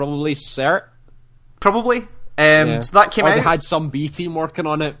probably CERT. Probably. So that came out. They had some B team working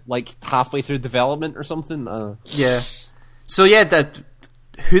on it, like halfway through development or something. Yeah. So yeah,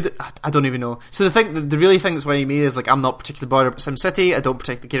 I don't even know. So the really thing that's worrying me is, like, I'm not particularly bothered about SimCity. I don't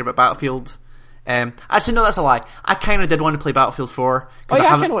particularly care about Battlefield. Actually, no, that's a lie. I kind of did want to play Battlefield 4. I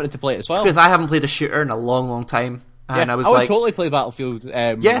kind of wanted to play it as well, because I haven't played a shooter in a long, long time. And I would totally play Battlefield.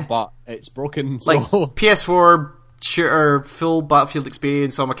 But it's broken. So. Like, PS4 shooter, full Battlefield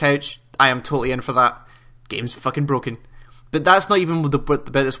experience on my couch. I am totally in for that. Game's fucking broken. But that's not even the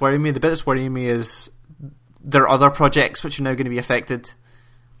bit that's worrying me. The bit that's worrying me is there are other projects which are now going to be affected.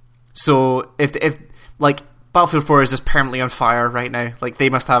 So if like Battlefield 4 is just permanently on fire right now. Like, they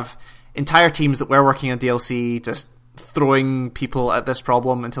must have entire teams that were working on DLC just throwing people at this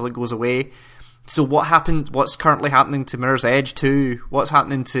problem until it goes away. So what's currently happening to Mirror's Edge 2? What's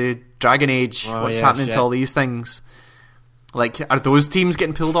happening to Dragon Age? What's happening to all these things? Like, are those teams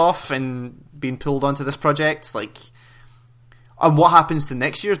getting pulled off and being pulled onto this project? Like, and what happens to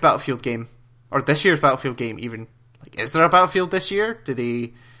next year's Battlefield game, or this year's Battlefield game? Even, like, is there a Battlefield this year? Do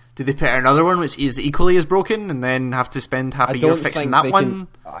they put out another one which is equally as broken, and then have to spend half a year fixing that one?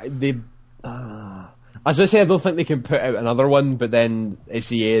 I was going to say, I don't think they can put out another one, but then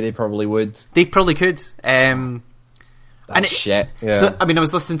it's EA, they probably would. They probably could. That's shit. Yeah. So, I mean, I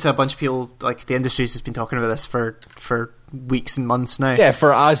was listening to a bunch of people, like, the industry's has been talking about this for weeks and months now. Yeah,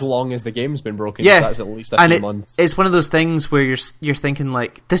 for as long as the game's been broken. Yeah, so that's at least a few months. It's one of those things where you're thinking,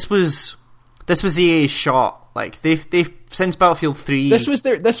 like, this was This was EA's shot. Like they've since Battlefield 3. This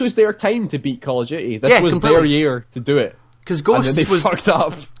was their time to beat Call of Duty. This was completely. their year to do it. Because Ghosts they fucked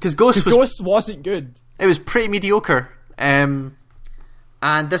up. Because Ghosts wasn't good. It was pretty mediocre. And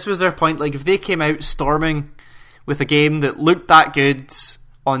this was their point. Like if they came out storming with a game that looked that good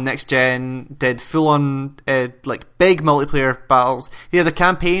on next gen, did full on like big multiplayer battles. They had a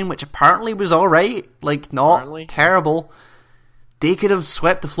campaign which apparently was alright, like not terrible. They could have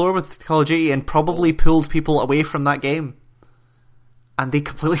swept the floor with Call of Duty and probably pulled people away from that game. And they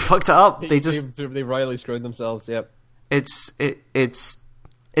completely fucked it up. They royally screwed themselves. Yep. It's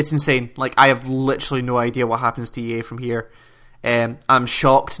insane. Like I have literally no idea what happens to EA from here. I'm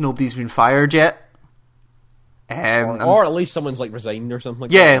shocked nobody's been fired yet. Or at least someone's like resigned or something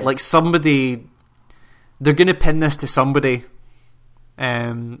like that. Yeah, like somebody. They're going to pin this to somebody,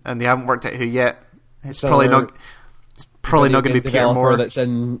 and they haven't worked out who yet. It's probably not going to be Peter Moore. That's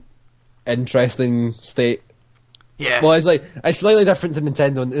in interesting state. Yeah. Well, it's slightly different to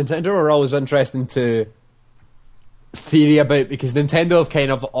Nintendo. Nintendo are always interesting to theory about because Nintendo have kind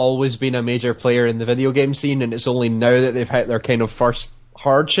of always been a major player in the video game scene, and it's only now that they've hit their kind of first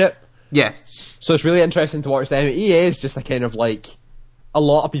hardship. Yeah. So it's really interesting to watch them. EA is just a kind of like a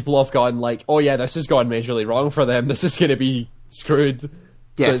lot of people have gone like, oh yeah, this has gone majorly wrong for them. This is going to be screwed.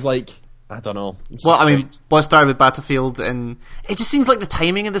 Yeah. So it's like, I don't know. Well, I mean, what started with Battlefield, and it just seems like the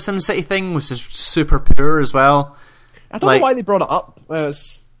timing of the SimCity thing was just super poor as well. I don't know why they brought it up.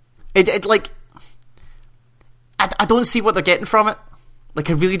 I don't see what they're getting from it. Like,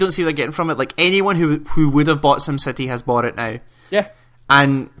 I really don't see what they're getting from it. Like, anyone who would have bought SimCity has bought it now. Yeah.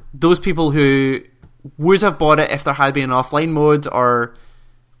 And those people who would have bought it if there had been an offline mode are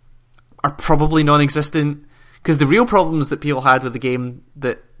probably non-existent. Because the real problems that people had with the game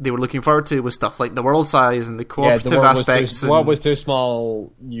that they were looking forward to was stuff like the world size and the cooperative aspects. The world was too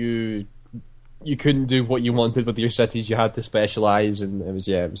small. You couldn't do what you wanted with your cities. You had to specialise, and it was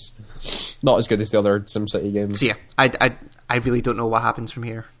not as good as the other SimCity games. So yeah, I really don't know what happens from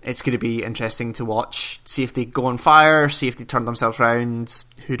here. It's going to be interesting to watch. See if they go on fire. See if they turn themselves around.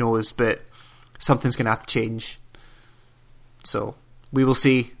 Who knows? But something's going to have to change. So we will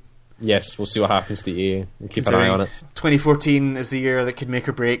see. Yes, we'll see what happens to EA. We'll keep an eye on it. 2014 is the year that could make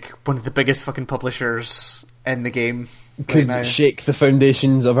or break one of the biggest fucking publishers in the game. Could shake the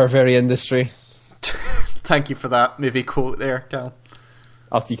foundations of our very industry. Thank you for that movie quote there, Cal.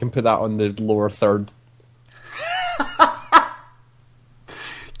 After you can put that on the lower third.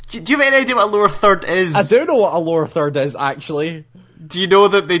 Do you have any idea what a lower third is? I do know what a lower third is, actually. Do you know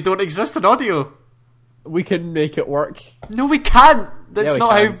that they don't exist in audio? We can make it work. No, we can't. That's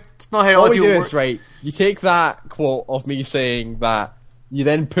not how. It's not how what audio we do works. Is, right, you take that quote of me saying that, you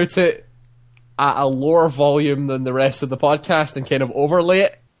then put it at a lower volume than the rest of the podcast and kind of overlay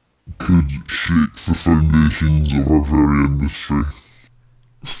it. Could shake the foundations of our very industry.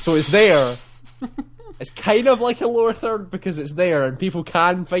 So it's there. It's kind of like a lower third because it's there and people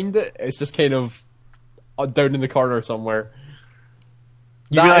can find it. It's just kind of down in the corner somewhere.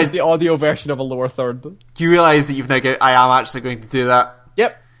 That is the audio version of a lower third. You realise that you've now got. I am actually going to do that.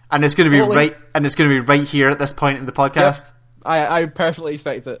 Yep. And it's going to be right. And it's going to be right here at this point in the podcast. Yep. I perfectly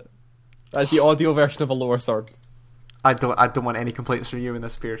expect it. That's the audio version of a lower third. I don't want any complaints from you when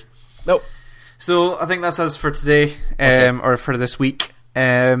this appears. Nope. So I think that's us for today, or for this week. What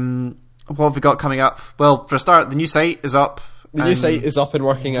have we got coming up? Well, for a start, the new site is up. The new site is up and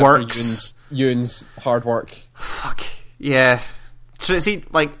working after Ewan's hard work. Fuck yeah. See,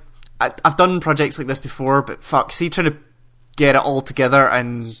 like I've done projects like this before, but fuck, see, trying to get it all together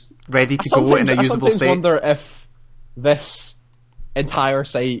and ready to go in a usable state. I wonder if this entire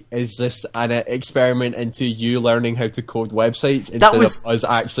site is just an experiment into you learning how to code websites instead of us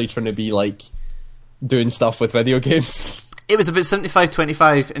actually trying to be like doing stuff with video games. It was about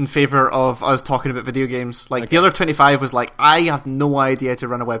 75-25 in favour of us talking about video games. Like the other 25 was like, I have no idea how to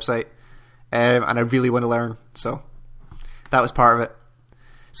run a website, and I really want to learn. So that was part of it.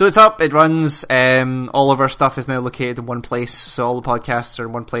 So it's up, it runs. All of our stuff is now located in one place. So all the podcasts are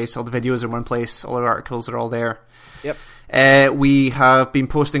in one place, all the videos are in one place, all our articles are all there. Yep. We have been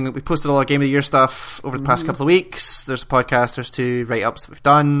posting. We posted all our Game of the Year stuff over the past couple of weeks. There's a podcast. There's 2 write-ups that we've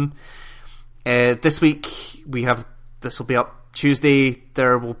done. This week this will be up Tuesday.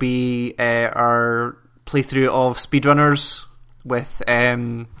 There will be our playthrough of Speedrunners with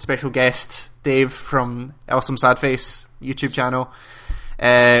special guest Dave from Awesome Sad Face YouTube channel,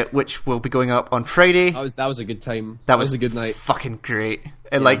 which will be going up on Friday. That was a good time. That was a good night. Fucking great.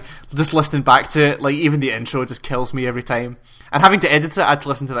 And like just listening back to it, like even the intro just kills me every time. And having to edit it, I had to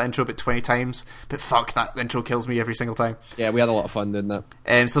listen to that intro about 20 times. But fuck, that intro kills me every single time. Yeah, we had a lot of fun doing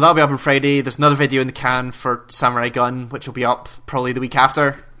that. So that'll be up on Friday. There's another video in the can for Samurai Gun, which will be up probably the week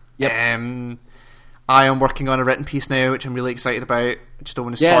after. Yep. I am working on a written piece now, which I'm really excited about, which I don't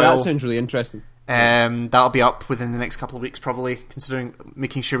want to spoil. Yeah, that sounds really interesting. That'll be up within the next couple of weeks, probably, considering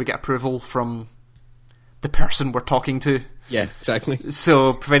making sure we get approval from the person we're talking to. Yeah, exactly.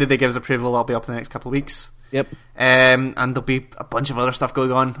 So, provided they give us approval, I'll be up in the next couple of weeks. Yep. And there'll be a bunch of other stuff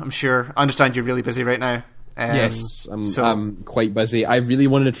going on, I'm sure. I understand you're really busy right now. Yes, I'm quite busy. I really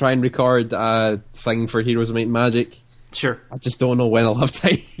wanted to try and record a thing for Heroes of Might and Magic. Sure. I just don't know when I'll have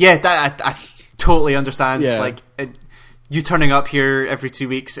time. Yeah, that I totally understand. Yeah. Like, you turning up here every 2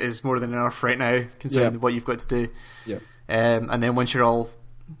 weeks is more than enough right now, considering what you've got to do. Yeah. And then once you're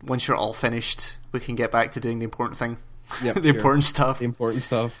all finished, we can get back to doing the important thing. Yep, the important stuff. The important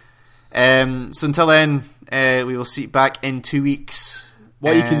stuff. So until then, we will see you back in 2 weeks.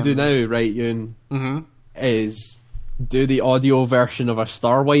 What you can do now, right, Ewan, is do the audio version of a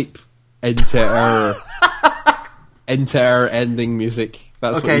Star Wipe into our ending music.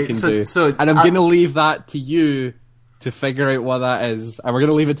 That's what you can do. And I'm going to leave that to you to figure out what that is. And we're going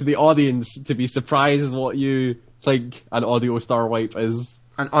to leave it to the audience to be surprised what you think an audio Star Wipe is.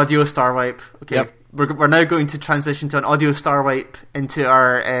 An audio Star Wipe. Okay. Yep. We're now going to transition to an audio Star Wipe into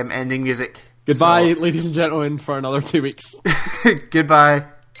our ending music. Goodbye, ladies and gentlemen, for another 2 weeks. Goodbye.